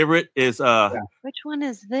my favorite is which one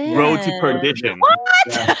is this? Road to Perdition. What?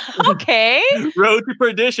 Yeah. Okay. Road to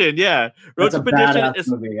Perdition. Yeah. Road to Perdition is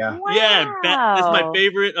movie, yeah. Wow. Yeah, it's my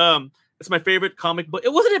favorite. It's my favorite comic book.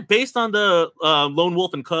 Wasn't it based on the Lone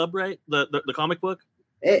Wolf and Cub, right? The comic book.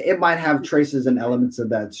 It might have traces and elements of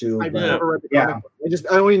that too. I never read the comic book.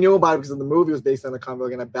 I only knew about it because the movie was based on the comic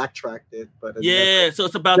book, and I backtracked it. But so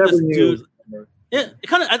it's about this dude. Yeah, it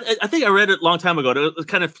kind of. I think I read it a long time ago. It was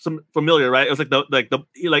kind of familiar, right? It was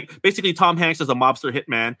like basically Tom Hanks is a mobster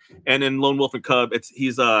hitman, and in Lone Wolf and Cub, it's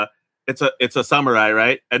a samurai,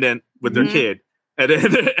 right? And then with their kid, and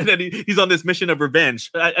then he's on this mission of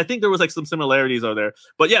revenge. I think there was like some similarities over there,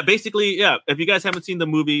 but yeah, basically, yeah. If you guys haven't seen the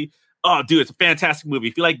movie, oh, dude, it's a fantastic movie.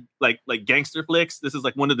 If you like gangster flicks, this is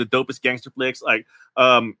like one of the dopest gangster flicks. Like,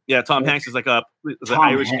 Tom Hanks is like an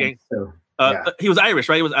Irish gangster. He was Irish,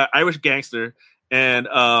 right? He was an Irish gangster. And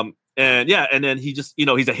then he just,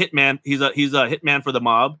 he's a hitman. He's a hitman for the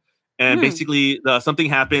mob. And basically something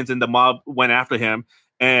happens and the mob went after him.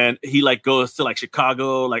 And he like goes to like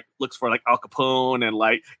Chicago, like looks for like Al Capone and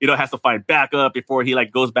like, has to find backup before he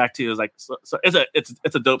like goes back to his like, so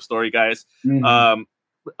it's a dope story, guys.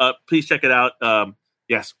 Please check it out.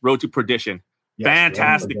 Yes. Road to Perdition. Yes,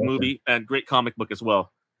 fantastic movie and great comic book as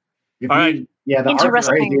well. All right. Yeah, the art is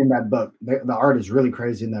crazy in that book. The art is really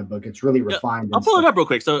crazy in that book. It's really refined. I'll pull it up real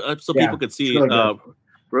quick so people can see. Really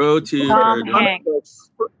Road to Perdition.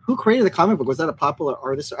 Who created the comic book? Was that a popular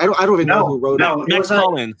artist? I don't even know who wrote it. Max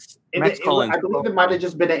Collins. I believe it might have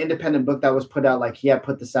just been an independent book that was put out. Like he had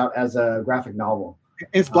put this out as a graphic novel. And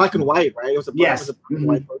it's black and white, right? It was a black and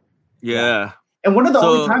white book. Yeah. And one of the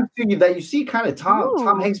only times too that you see kind of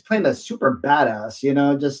Tom Hanks playing a super badass,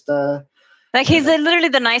 just like he's literally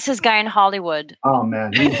the nicest guy in Hollywood. Oh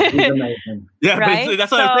man, he's amazing. Yeah, right? But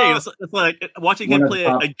that's what I'm saying. It's like watching him play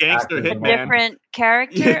a gangster hitman. A different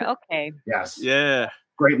character. Okay. Yes. Yeah.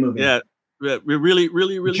 Great movie. Yeah. Really,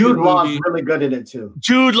 really, really. Jude good Law's movie. really good in it too.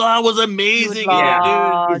 Jude Law was amazing.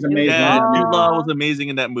 Dude. He's amazing. Yeah, Jude Law was amazing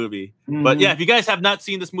in that movie. Mm-hmm. But yeah, if you guys have not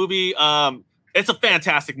seen this movie, it's a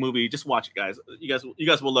fantastic movie. Just watch it, guys. You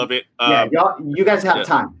guys will love it. You guys have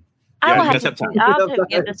time. I'll have to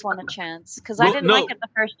give this one a chance because I didn't like it the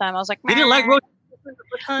first time. I was like, you didn't like Road?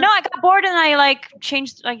 No, I got bored and I like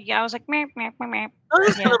changed. Like I was like, meh.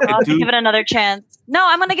 I'll give it another chance. No,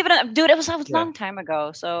 I'm gonna give it a dude. It was a long time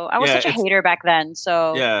ago, so I was such a hater back then.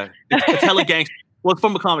 So yeah, it's hella gangster. Well, it's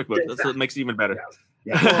from a comic book. That's what makes it even better.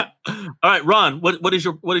 Yeah. All right, Ron, what is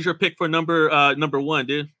your pick for number one,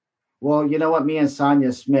 dude? Well, you know what, me and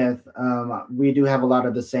Sonia Smith, we do have a lot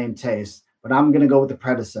of the same taste. But I'm gonna go with the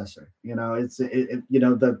predecessor. It's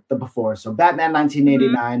the before. So Batman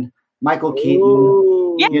 1989, Michael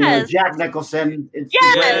Keaton, Jack Nicholson. It's the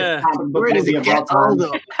greatest comic book movie of all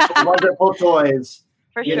time. Wonderful toys.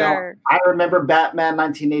 For sure. I remember Batman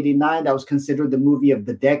 1989. That was considered the movie of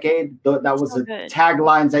the decade. That was the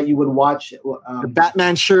taglines that you would watch. The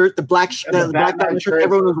Batman shirt, the black Batman shirt.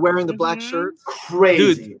 Everyone was wearing the black shirt.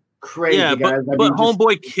 Crazy. Dude. Crazy, yeah, guys. But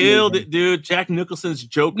Homeboy killed it, dude. Jack Nicholson's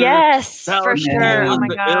Joker. Yes, for sure. Oh my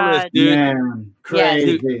god, dude. Man,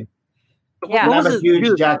 crazy. Yeah, I'm a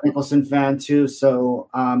huge Jack Nicholson fan too. So,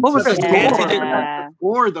 what was the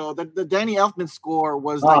score though? The Danny Elfman score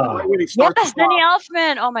was like really Danny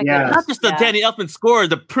Elfman. Oh my god, not just the Danny Elfman score,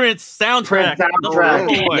 the Prince soundtrack.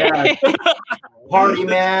 Party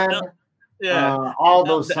Man. Yeah, all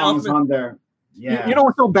those songs on there. Yeah. You know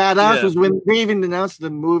what's so badass was when they even announced the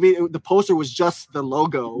movie, the poster was just the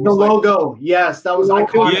logo. The logo, yes, that was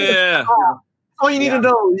iconic. Yeah. All you need to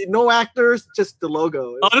know, no actors, just the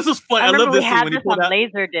logo. Oh, this was fun. I love this scene when he pulled out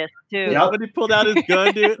Laserdisc too. Yeah, when he pulled out his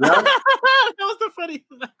gun, dude. That was the funny.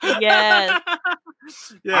 Yes.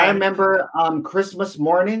 Yeah. I remember Christmas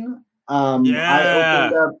morning.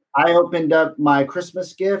 I opened up my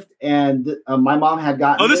Christmas gift, and my mom had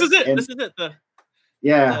gotten. Oh, this is it. This is it.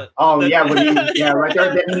 Yeah. When right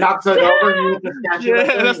there. Then he knocks it over. And the statue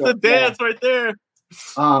that's the dance right there.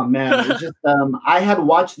 Oh man, it's just I had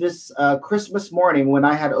watched this Christmas morning when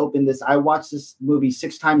I had opened this. I watched this movie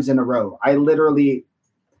 6 times in a row. I literally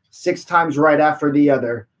 6 times right after the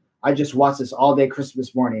other. I just watched this all day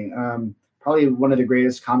Christmas morning. Probably one of the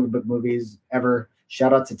greatest comic book movies ever.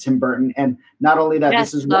 Shout out to Tim Burton. And not only that,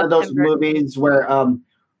 this is one of those movies where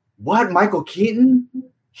Michael Keaton,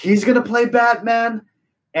 he's gonna play Batman.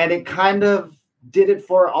 And it kind of did it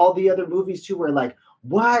for all the other movies too. Where like,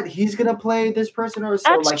 what, he's gonna play this person or so?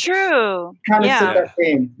 That's like, true. Kind of Yeah. set that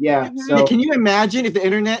thing. Yeah. So Can you imagine if the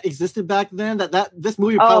internet existed back then? That this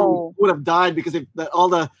movie probably would have died because all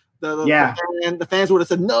the fans would have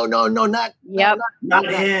said no, not him, not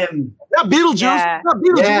Beetlejuice, Yeah. not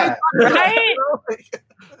Beetlejuice. Yeah. Right?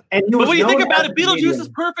 And he But was when you think known about as it, a Beetlejuice comedian. is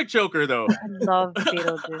perfect Joker, though. I love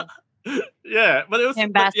Beetlejuice. Yeah, but it was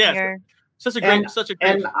Kim but, yeah, Basinger. such a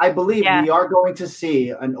great. And I believe Yeah. we are going to see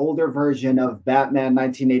an older version of Batman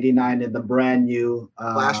 1989 in the brand new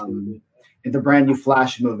Flash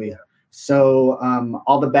movie. So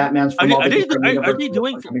all the Batmans from all the different Are they universes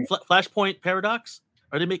doing are coming. Flashpoint Paradox?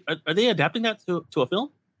 Are they adapting that to a film?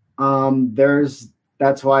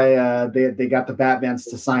 That's why they got the Batmans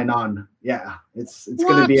to sign on. Yeah, it's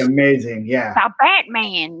going to be amazing. Yeah. The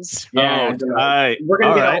Batmans. Yeah, Oh, right. we're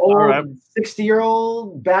gonna All get right, an all old right.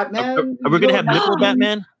 60-year-old Batman. Are we gonna have nipple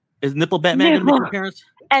Batman? Is nipple Batman gonna make an appearance?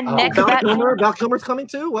 And next Batman. Val Kilmer's coming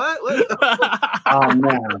too. What? Oh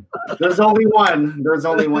man, there's only one.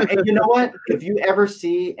 And you know what? If you ever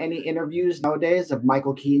see any interviews nowadays of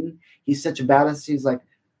Michael Keaton, he's such a badass. He's like,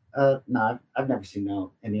 no, I've never seen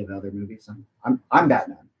any of the other movies. I'm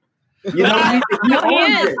Batman. You know, he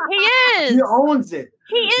owns it. He is. He owns it.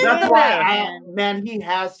 He is That's the why, Batman. he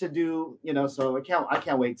has to do. You know, so I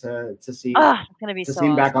can't wait to see It's gonna be to so see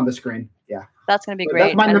him back awesome. on the screen. Yeah. That's gonna be But great.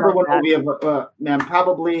 That's my I number love one that. movie of man.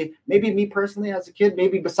 Probably, maybe me personally as a kid.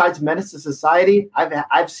 Maybe besides Menace to Society,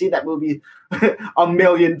 I've seen that movie a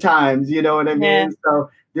million times. You know what I mean? Yeah. So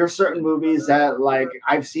there's certain movies that like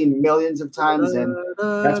I've seen millions of times, and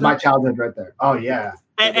that's my childhood right there. Oh yeah.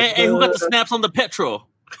 And who got the snaps on the petrol?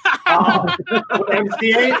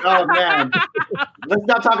 MC8? Oh man. Let's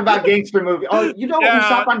not talk about gangster movies. Oh, you know Yeah. we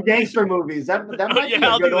stop on gangster movies. That might be Yeah, a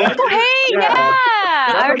I'll good do one. that. Oh, hey, yeah.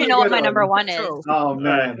 That I might already be know a what good my one. number one is. Oh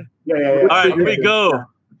man. Yeah. All right, here we go.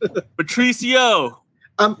 Patricio.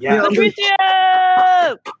 Patricio!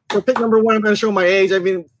 For pick number one, I'm going to show my age. I've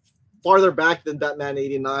been farther back than Batman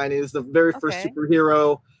 89. It is the very first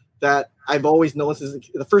superhero that I've always known since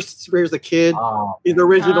the first superhero as a kid. He's the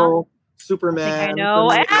original Superman. I know.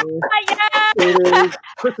 Shout out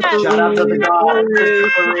to the dog.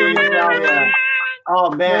 Christopher Reeve. Hell yeah.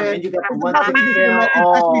 Oh man, and you got the one thing.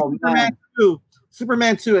 Oh man.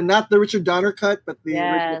 Superman 2, and not the Richard Donner cut, but the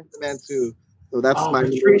original Superman 2. So that's my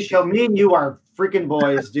Patricio, me and you are freaking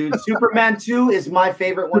boys, dude. Superman 2 is my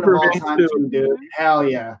favorite one of all Superman time, 2. too, dude. Hell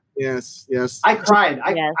yeah. Yes. I cried.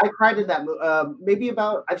 I cried in that movie. Maybe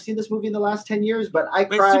I've seen this movie in the last 10 years, but I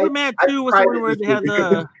cried. Superman 2 was the one where they had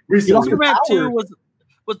the Superman 2 was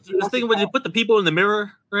this thing where they put the people in the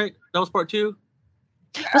mirror, right? That was part 2.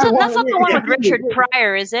 That's not the one with Richard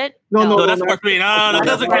Pryor, is it? No, that's part 3. No, that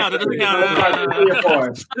doesn't count. That doesn't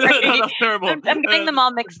count. That's terrible. I'm getting them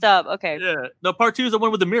all mixed up. Okay. Yeah. No, part 2 is the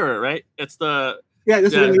one with the mirror, right? It's the when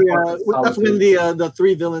the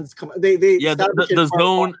three villains come. They the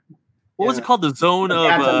zone. What was it called? The zone of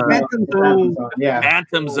Phantom Zone. Yeah.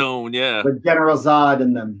 Phantom Zone. Yeah. With General Zod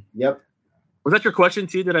in them. Yep. Was that your question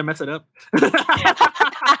too? Did I mess it up?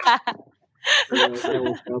 All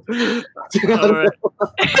right.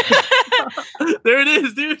 There it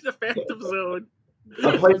is, dude. The Phantom Zone.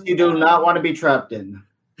 A place you do not want to be trapped in.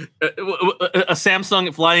 A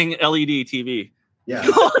Samsung flying LED TV. Yeah.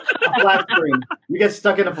 A flat screen. You get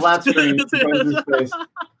stuck in a flat screen.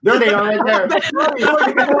 There they are right there.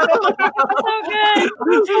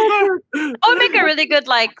 Oh, make a really good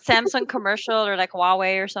like Samsung commercial or like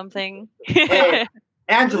Huawei or something. Hey,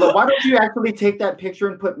 Angela, why don't you actually take that picture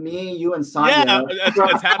and put me, you, and Sonia? Yeah,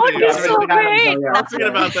 it's happening. That's so great. Forget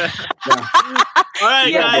about that. All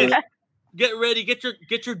right, guys. Get ready. Get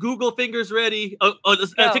your Google fingers ready.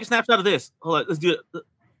 Let's take a snapshot of this. Hold on. Let's do it.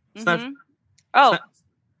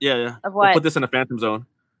 Yeah. Of what? We'll put this in a Phantom Zone.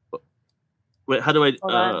 Wait, how do I?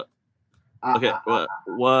 Okay. What?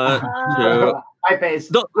 1, 2. High pace.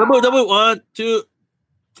 Double. 1, 2,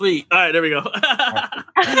 3. All right. There we go. All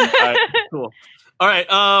right. Cool. All right.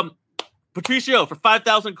 Patricio, for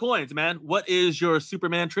 5,000 coins, man. What is your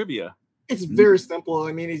Superman trivia? It's very simple.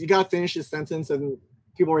 I mean, you got to finish the sentence, and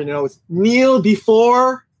people already know it's kneel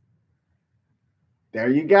before. There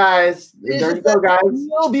you guys. There you go, guys.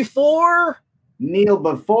 Kneel before. Kneel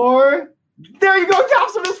before. There you go,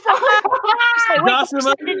 Jocelyn.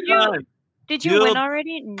 Did you win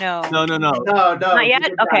already? No. No. Not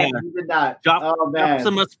yet? Okay. You did not. Oh, man.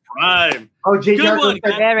 Optimus Prime. Oh, Jay Good Jericho one.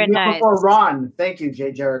 said Very kneel nice. before Ron. Thank you,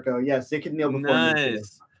 Jay Jericho. Yes, they can kneel before me.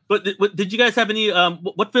 Nice. But did you guys have any?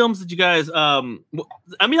 What films did you guys? I mean,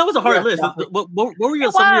 that was a hard list. What were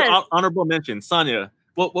your some of your honorable mentions, Sonia?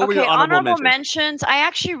 What were your honorable mentions? I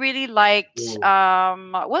actually really liked.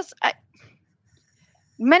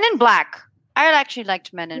 Men in Black. I actually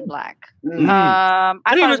liked Men in Black. Mm. I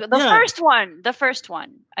thought it was the yeah. first one. The first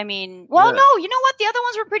one. I mean, well, Yeah. no, you know what? The other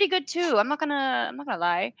ones were pretty good too. I'm not gonna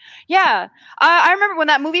lie. Yeah, I remember when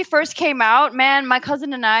that movie first came out. Man, my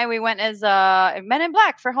cousin and I, we went as Men in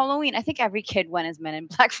Black for Halloween. I think every kid went as Men in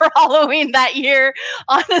Black for Halloween that year,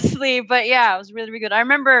 honestly. But yeah, it was really, really good. I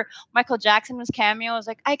remember Michael Jackson was cameo. I was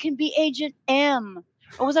like, I can be Agent M.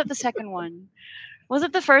 Or was that the second one? Was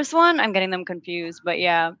it the first one? I'm getting them confused. But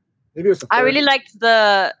yeah. Maybe it was the I third. really liked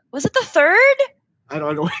was it the third? I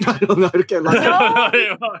don't know. I don't know. I can't lie.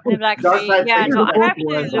 Men in Black Dark 3. Side Yeah, is no, the I fourth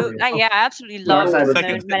absolutely, one. I absolutely Dark love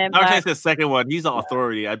Side is Men in Black. Darkseid's the second one. He's the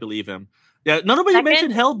authority. I believe him. Yeah, nobody Second?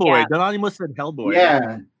 mentioned Hellboy. Yeah. Anonymous said Hellboy.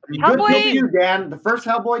 Yeah. Good Hellboy- for you, Dan. The first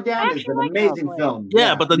Hellboy, Dan, is actually an like amazing Hellboy. film.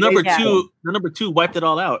 Yeah, but the number amazing film. two wiped it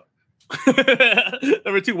all out.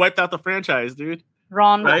 Number 2 wiped out the franchise, dude.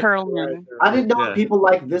 Ron Right? Perlman. I didn't know Yeah. if people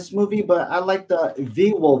like this movie, but I like the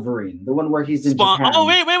Wolverine, the one where he's in Spawn. Japan. Oh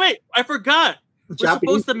wait! I forgot. We're Japanese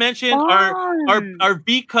supposed to mention our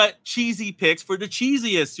V-cut cheesy picks for the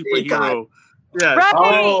cheesiest superhero. Yeah. Right.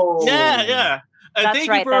 Oh. Yeah. And That's thank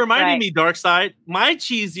right, you for that's reminding right. me, Darkseid. My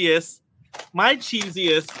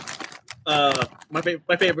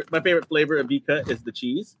favorite flavor of V-cut is the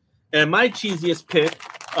cheese. And my cheesiest pick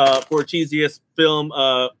for cheesiest film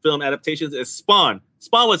adaptations is Spawn.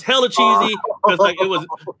 Spawn was hella cheesy because like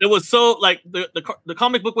it was so like the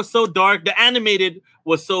comic book was so dark. The animated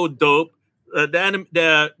was so dope.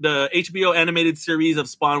 The HBO animated series of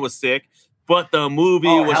Spawn was sick, but the movie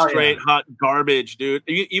was hell straight yeah. hot garbage, dude.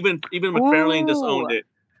 Even McFarlane disowned it.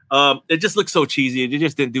 It just looked so cheesy. It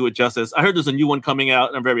just didn't do it justice. I heard there's a new one coming out,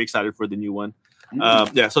 and I'm very excited for the new one.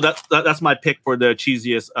 Yeah, so that's my pick for the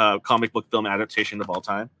cheesiest comic book film adaptation of all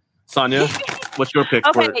time. Sonia, what's your pick?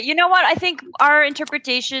 Okay, for you know what? I think our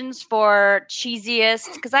interpretations for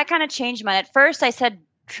cheesiest, because I kind of changed mine. At first, I said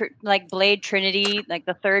like Blade Trinity, like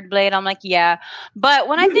the third Blade. I'm like, yeah. But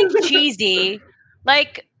when I think cheesy,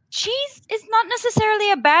 like cheese is not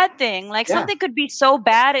necessarily a bad thing. Like something could be so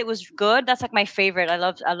bad it was good. That's like my favorite. I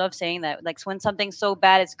love saying that. Like when something's so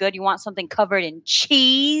bad it's good, you want something covered in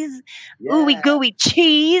cheese. Ooey gooey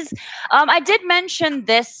cheese. I did mention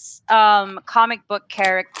this comic book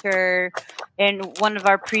character in one of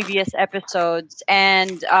our previous episodes,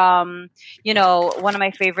 and you know, one of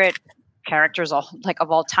my favorite characters of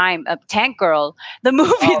all time, Tank Girl. The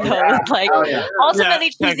movie was like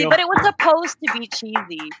ultimately cheesy, but it was supposed to be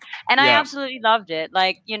cheesy, and I absolutely loved it.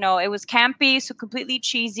 Like, you know, it was campy, so completely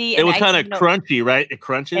cheesy. It was kind of crunchy, right? It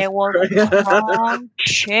crunches. It was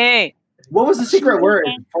crunchy. What was the secret word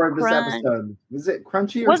for this episode? Was it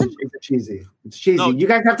crunchy or is it cheesy? It's cheesy. No, you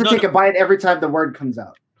guys have to take a bite every time the word comes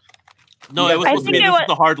out. No, it was supposed to be. This is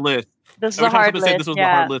the hard list. This is Every the time hard somebody said list. this was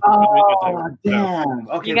Yeah. the hard list. Oh, damn.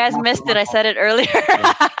 Okay. You guys missed it. I said it earlier.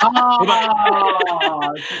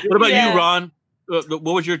 What about you, Ron? What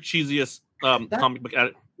was your cheesiest comic book?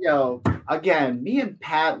 Yo, again, me and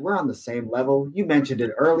Pat, we're on the same level. You mentioned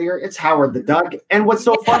it earlier. It's Howard the Duck. And what's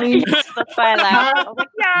so funny? That's why I laughed. I was like,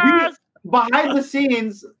 yes. Behind the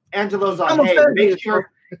scenes, Angelo's on, hey, make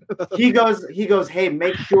sure. He goes, hey,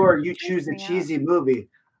 make sure you choose a cheesy movie.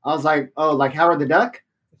 I was like, oh, like Howard the Duck?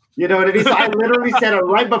 You know what I mean? So I literally said it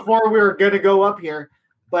right before we were going to go up here.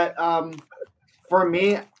 But for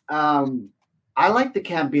me, I like the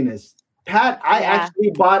campiness. Pat, I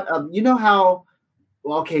actually bought, you know how,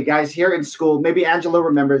 well, okay, guys, here in school, maybe Angelo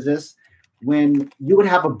remembers this, when you would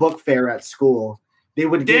have a book fair at school, they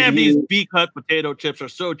would Damn, give these you... V-cut potato chips are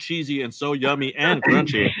so cheesy and so yummy and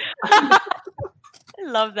crunchy. I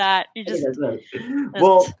love that. You just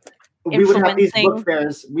Well, we would have these influencing. book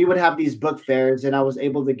fairs. We would have these book fairs, and I was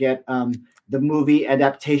able to get the movie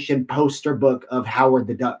adaptation poster book of Howard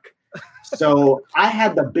the Duck. So I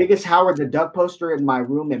had the biggest Howard the Duck poster in my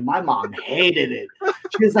room, and my mom hated it.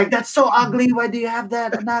 She was like, "That's so ugly. Why do you have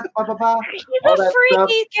that?" And that, blah, blah, blah. He's all a that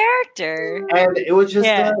freaky stuff. character. And it was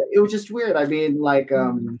just weird. I mean, like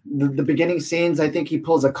the beginning scenes, I think he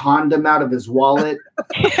pulls a condom out of his wallet.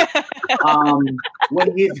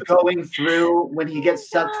 When he's going through, when he gets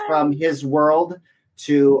sucked from his world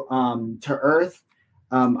to Earth.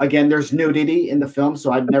 Again, there's nudity in the film,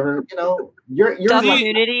 so I've never, you know, you're like,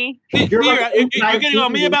 nudity. You're getting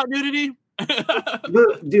on me about nudity?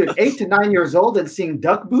 Dude, 8 to 9 years old and seeing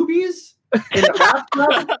duck boobies in a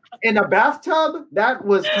bathtub. In a bathtub, that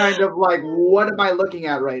was kind of like, what am I looking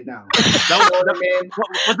at right now? You know what I mean?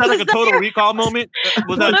 Was that like a Total Recall moment?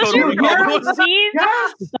 Was that a Those Total were Recall your moment? boobies?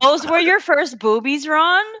 Yes. Those were your first boobies,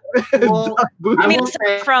 Ron? Well, I mean,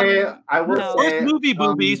 I will say, First movie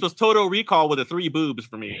boobies was Total Recall with the 3 boobs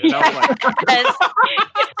for me. And I was like,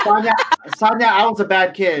 Sonia, I was a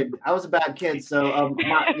bad kid. So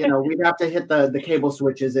we'd have to hit the cable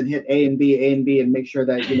switches and hit A and B, and make sure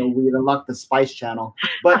that we unlock the Spice Channel.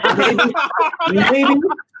 But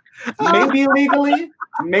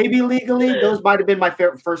maybe legally, those might have been my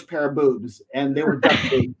first pair of boobs, and they were duck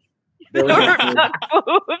boobs. They were duck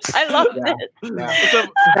boobs. I love it. Yeah.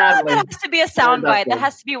 That has to be a soundbite. That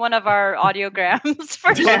has to be one of our audiograms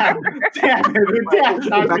for sure.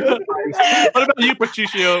 What about you,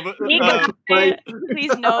 Patricio? Please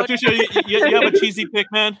note. Patricio, you have a cheesy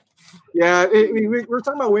pick, man? Yeah, we're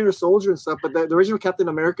talking about Winter Soldier and stuff, but the original Captain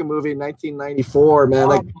America movie in 1994, man,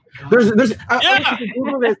 like there's Google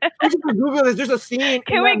this. There's a scene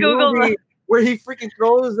Can we Google that? Where he freaking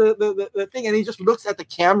throws the thing and he just looks at the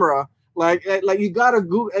camera. Like you gotta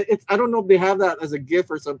Google. I don't know if they have that as a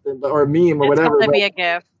GIF or something, or a meme or whatever. It's gonna be a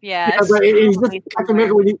GIF, yeah. But it's just Captain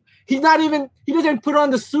America when he doesn't put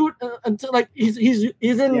on the suit until like he's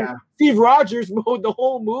in Steve Rogers mode the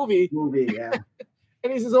whole movie. Yeah.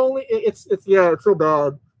 And he's only it's so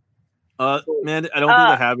bad. Man, I don't think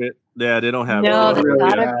they have it. Yeah, they don't have it. No, that's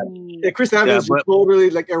gotta be. Yeah, Chris Evans just totally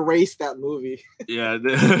like erased that movie. Yeah,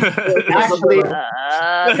 actually,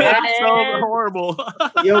 that's so horrible.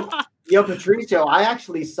 Yo, Patricio, I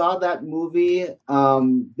actually saw that movie.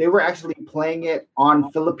 They were actually playing it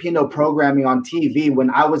on Filipino programming on TV when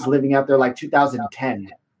I was living out there, like 2010.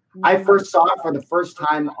 I first saw it for the first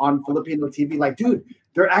time on Filipino TV. Like, dude,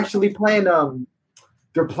 they're actually playing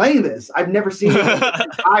they're playing this. I've never seen it in its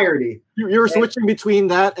entirety. You were switching between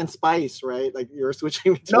that and Spice, right? Like you were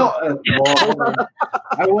switching between. No,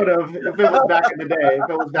 I would have if it was back in the day.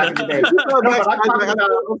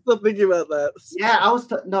 I'm still thinking about that. Yeah, I was.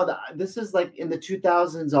 This is like in the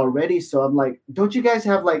 2000s already. So I'm like, don't you guys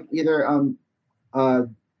have like either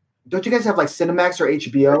don't you guys have like Cinemax or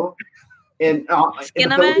HBO in the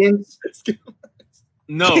Philippines?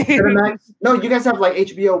 No. No, you guys have like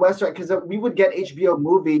HBO West, right? Because we would get HBO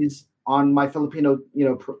movies on my Filipino,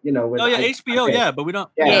 HBO, but we don't.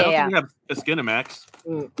 I don't think we have a Skinemax.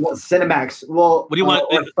 Well, Cinemax. Well, what do you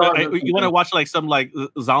want? You want to watch like some like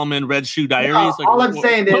Zalman Red Shoe Diaries? All I'm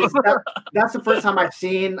saying is that's the first time I've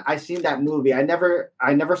seen that movie. I never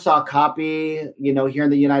saw a copy. Here in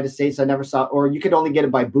the United States, I never saw, or you could only get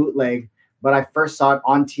it by bootleg. But I first saw it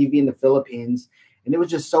on TV in the Philippines. And it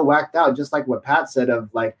was just so whacked out, just like what Pat said of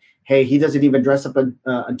like, hey, he doesn't even dress up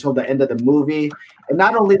until the end of the movie. And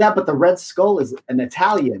not only that, but the Red Skull is an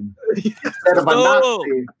Italian instead of a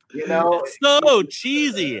Nazi. So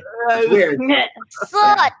cheesy. It's weird.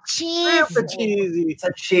 So cheesy. It's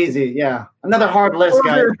a cheesy, yeah. Another hard list,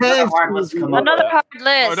 guys. Another hard list. Another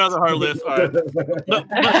hard list. All right.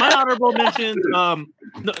 My honorable mentions.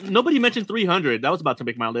 Nobody mentioned 300. That was about to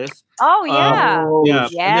make my list. Oh yeah.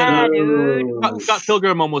 Yeah, dude. Scott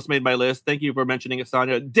Pilgrim almost made my list. Thank you for mentioning it,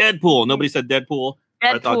 Sonia. Deadpool. Nobody said Deadpool.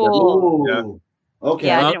 I thought Deadpool. Yeah. Okay.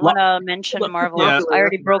 Yeah, I didn't want to mention Marvel. I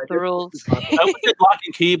already broke the rules. I would say Lock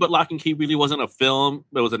and Key, but Lock and Key really wasn't a film.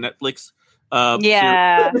 It was a Netflix.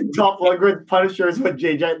 Yeah. Dolph Lundgren Punishers with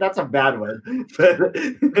JJ. That's a bad one. Dolph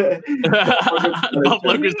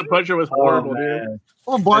Lundgren's The Punisher was horrible, dude.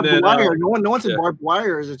 Oh, Barbed Wire. No one said Barbed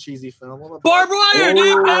Wire is a cheesy film. Barbed Wire,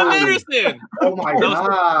 dude. Pam Anderson. Oh my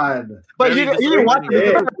god. But you didn't watch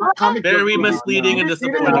it. Very misleading and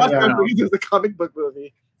disappointing. It's a comic book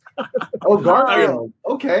movie. Oh, Garfield.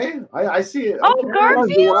 Okay, I see it. Oh,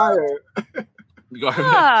 Garfield.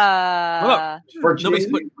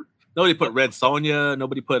 Nobody put Red Sonja.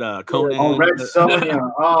 Nobody put Conan. Oh, Red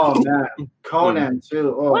Sonja. Oh man, Conan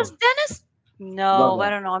too. Oh. Was Dennis? No,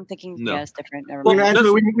 I don't know. I'm thinking it's different. Never When mind.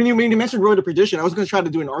 you mentioned Road to Perdition, I was going to try to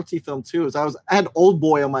do an artsy film too. So I had Old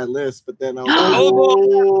Boy on my list, but then I was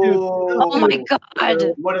oh my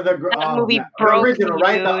god! One of the movie the broke original, me,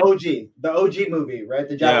 right? dude. The OG movie, right?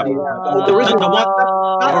 The Japanese. the original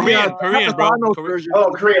Korean, bro.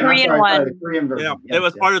 Korean one. The Korean version. Yeah, it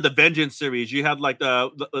was part of the Vengeance series. You had like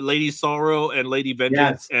the Lady Sorrow and Lady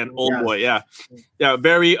Vengeance and Old Boy. Yeah,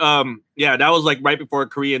 very that was like right before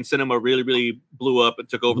Korean cinema really, really blew up and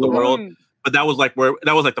took over the world. But that was like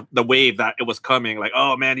the wave that it was coming. Like,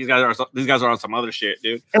 oh man, these guys are on some other shit,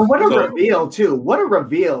 dude. And what a reveal too! What a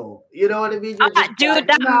reveal! You know what I mean? Dude,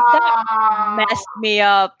 that messed me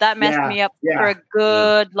up. That messed me up for a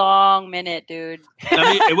good long minute, dude.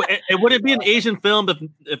 I mean, it wouldn't be an Asian film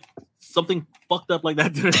if something fucked up like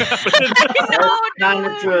that didn't happen. That's kind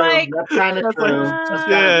of true. That's kind of true.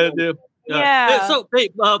 Yeah, dude. Yeah. So, hey,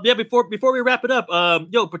 before we wrap it up,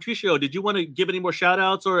 Patricio, did you want to give any more shout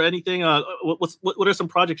outs or anything? What are some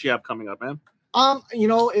projects you have coming up, man? I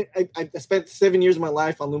spent 7 years of my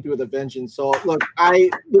life on Lumpia with a Vengeance. So look, when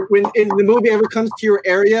in the movie ever comes to your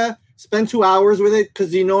area, spend 2 hours with it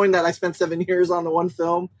because knowing that I spent 7 years on the one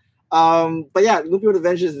film. But yeah, Lumpia with a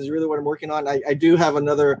Vengeance is really what I'm working on. I do have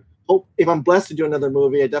another hope. If I'm blessed to do another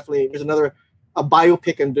movie, there's a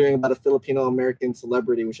biopic I'm doing about a Filipino American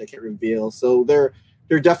celebrity, which I can't reveal. So they're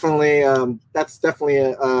definitely that's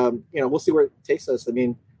definitely we'll see where it takes us. I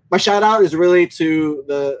mean, my shout out is really to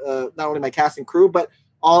the not only my cast and crew, but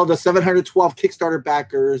all the 712 Kickstarter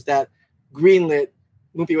backers that greenlit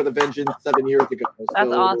Lumpia with a Vengeance 7 years ago.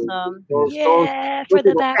 That's awesome. For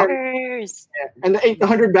the backers. And the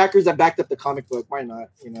 800 backers that backed up the comic book. Why not?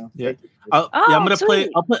 Yeah. I'm gonna play.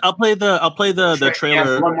 I'll play the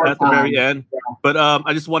trailer at the very end. Yeah. But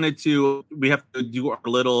I just wanted to. We have to do our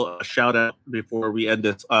little shout out before we end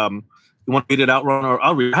this. You want to read it out, Ron? Or I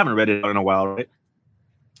haven't read it out in a while, right?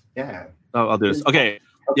 Yeah. I'll do this. Okay.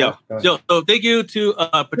 Yeah. So thank you to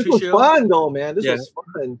Patricia. This was fun, though, man. This was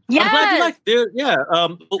fun. Yeah. I'm glad you liked it. Yeah.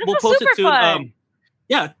 We'll post it soon. Fun.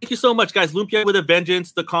 Yeah. Thank you so much, guys. Lumpia with a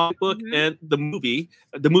Vengeance, the comic book and the movie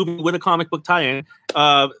with a comic book tie-in.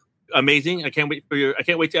 Amazing. I can't wait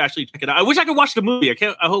to actually check it out. I wish I could watch the movie. I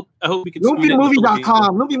hope we can.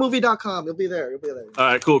 LumpiaMovie.com. LumpiaMovie.com. You'll be there. All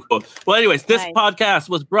right, cool. Well, anyways, this podcast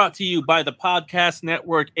was brought to you by the Podcast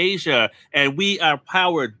Network Asia, and we are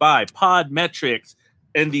powered by Podmetrics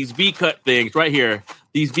and these V-Cut things right here.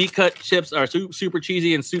 These V-Cut chips are super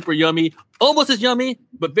cheesy and super yummy. Almost as yummy,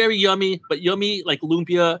 but very yummy. But yummy like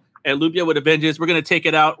Lumpia and Lumpia with a Vengeance. We're going to take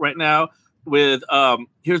it out right now with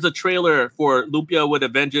here's the trailer for Lumpia with a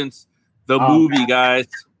Vengeance, the movie, guys.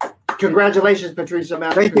 Congratulations, Patricia.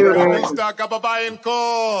 Man. Thank you.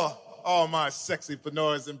 Oh, my sexy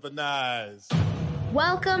Pinoys and Panays.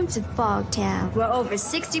 Welcome to Fogtown, where over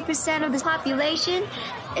 60% of the population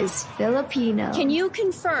is Filipino. Can you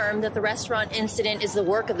confirm that the restaurant incident is the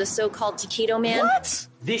work of the so-called Taquito Man? What?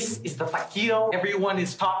 This is the taquito everyone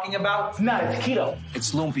is talking about? It's not a taquito.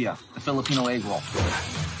 It's lumpia, the Filipino egg roll.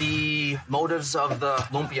 The motives of the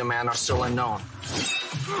lumpia man are still unknown.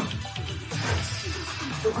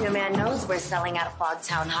 Lumpia Man knows we're selling out of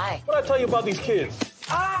Fogtown High. What I tell you about these kids?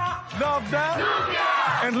 Love that.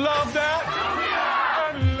 Lumpia! And love that.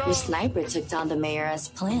 Lumpia! And love. Your sniper took down the mayor as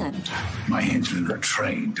planned. My henchmen are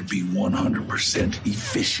trained to be 100%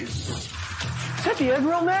 efficient. Is that the egg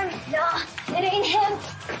roll man? No, it ain't him.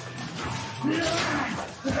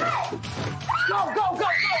 Go!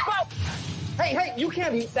 Hey, you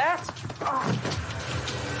can't eat that.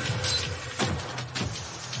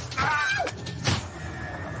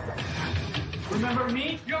 Remember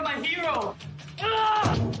me? You're my hero.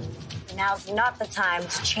 Now's not the time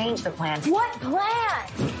to change the plan. What plan?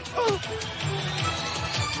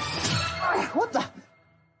 What the?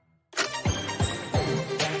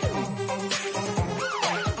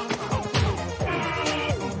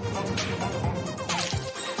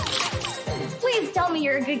 Please tell me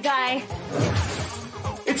you're a good guy.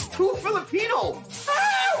 It's too Filipino.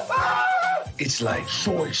 It's like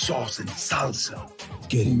soy sauce and salsa.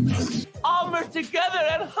 Getting ready. All merged together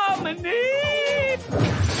in harmony.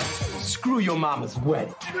 Screw your mama's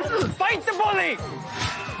wedding. Fight the bully.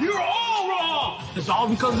 You're all wrong. It's all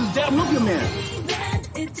because of this damn Lumpia Man.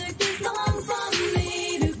 It took this long for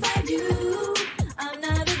me to find you. I'm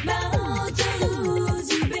not about to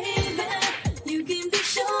lose you, baby. You can be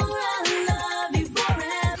sure I love you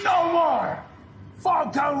forever. No more.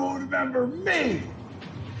 Fogtown will remember me.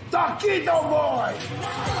 Taquito Boy.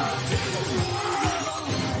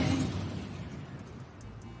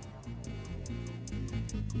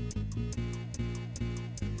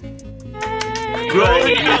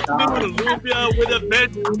 Lumpia with a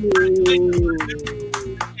Vengeance.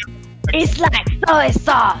 It's like soy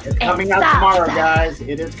sauce. It's coming out tomorrow, guys.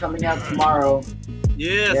 It is coming out tomorrow.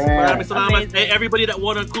 Yes. Yeah. Hey, everybody that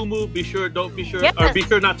won on Kumu, be sure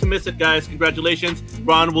not to miss it, guys. Congratulations.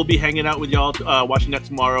 Ron will be hanging out with y'all, watching that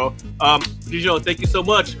tomorrow. Gijo, thank you so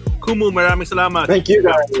much. Kumu, maraming salamat. Thank you,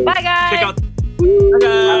 guys. Bye, guys. Check out.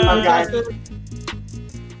 Bye, guys.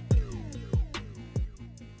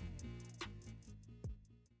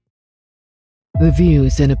 The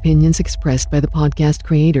views and opinions expressed by the podcast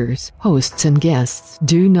creators, hosts, and guests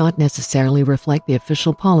do not necessarily reflect the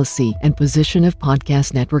official policy and position of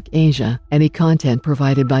Podcast Network Asia. Any content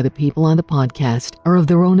provided by the people on the podcast are of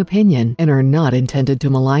their own opinion and are not intended to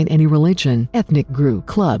malign any religion, ethnic group,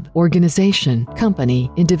 club, organization, company,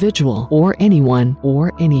 individual, or anyone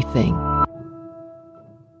or anything.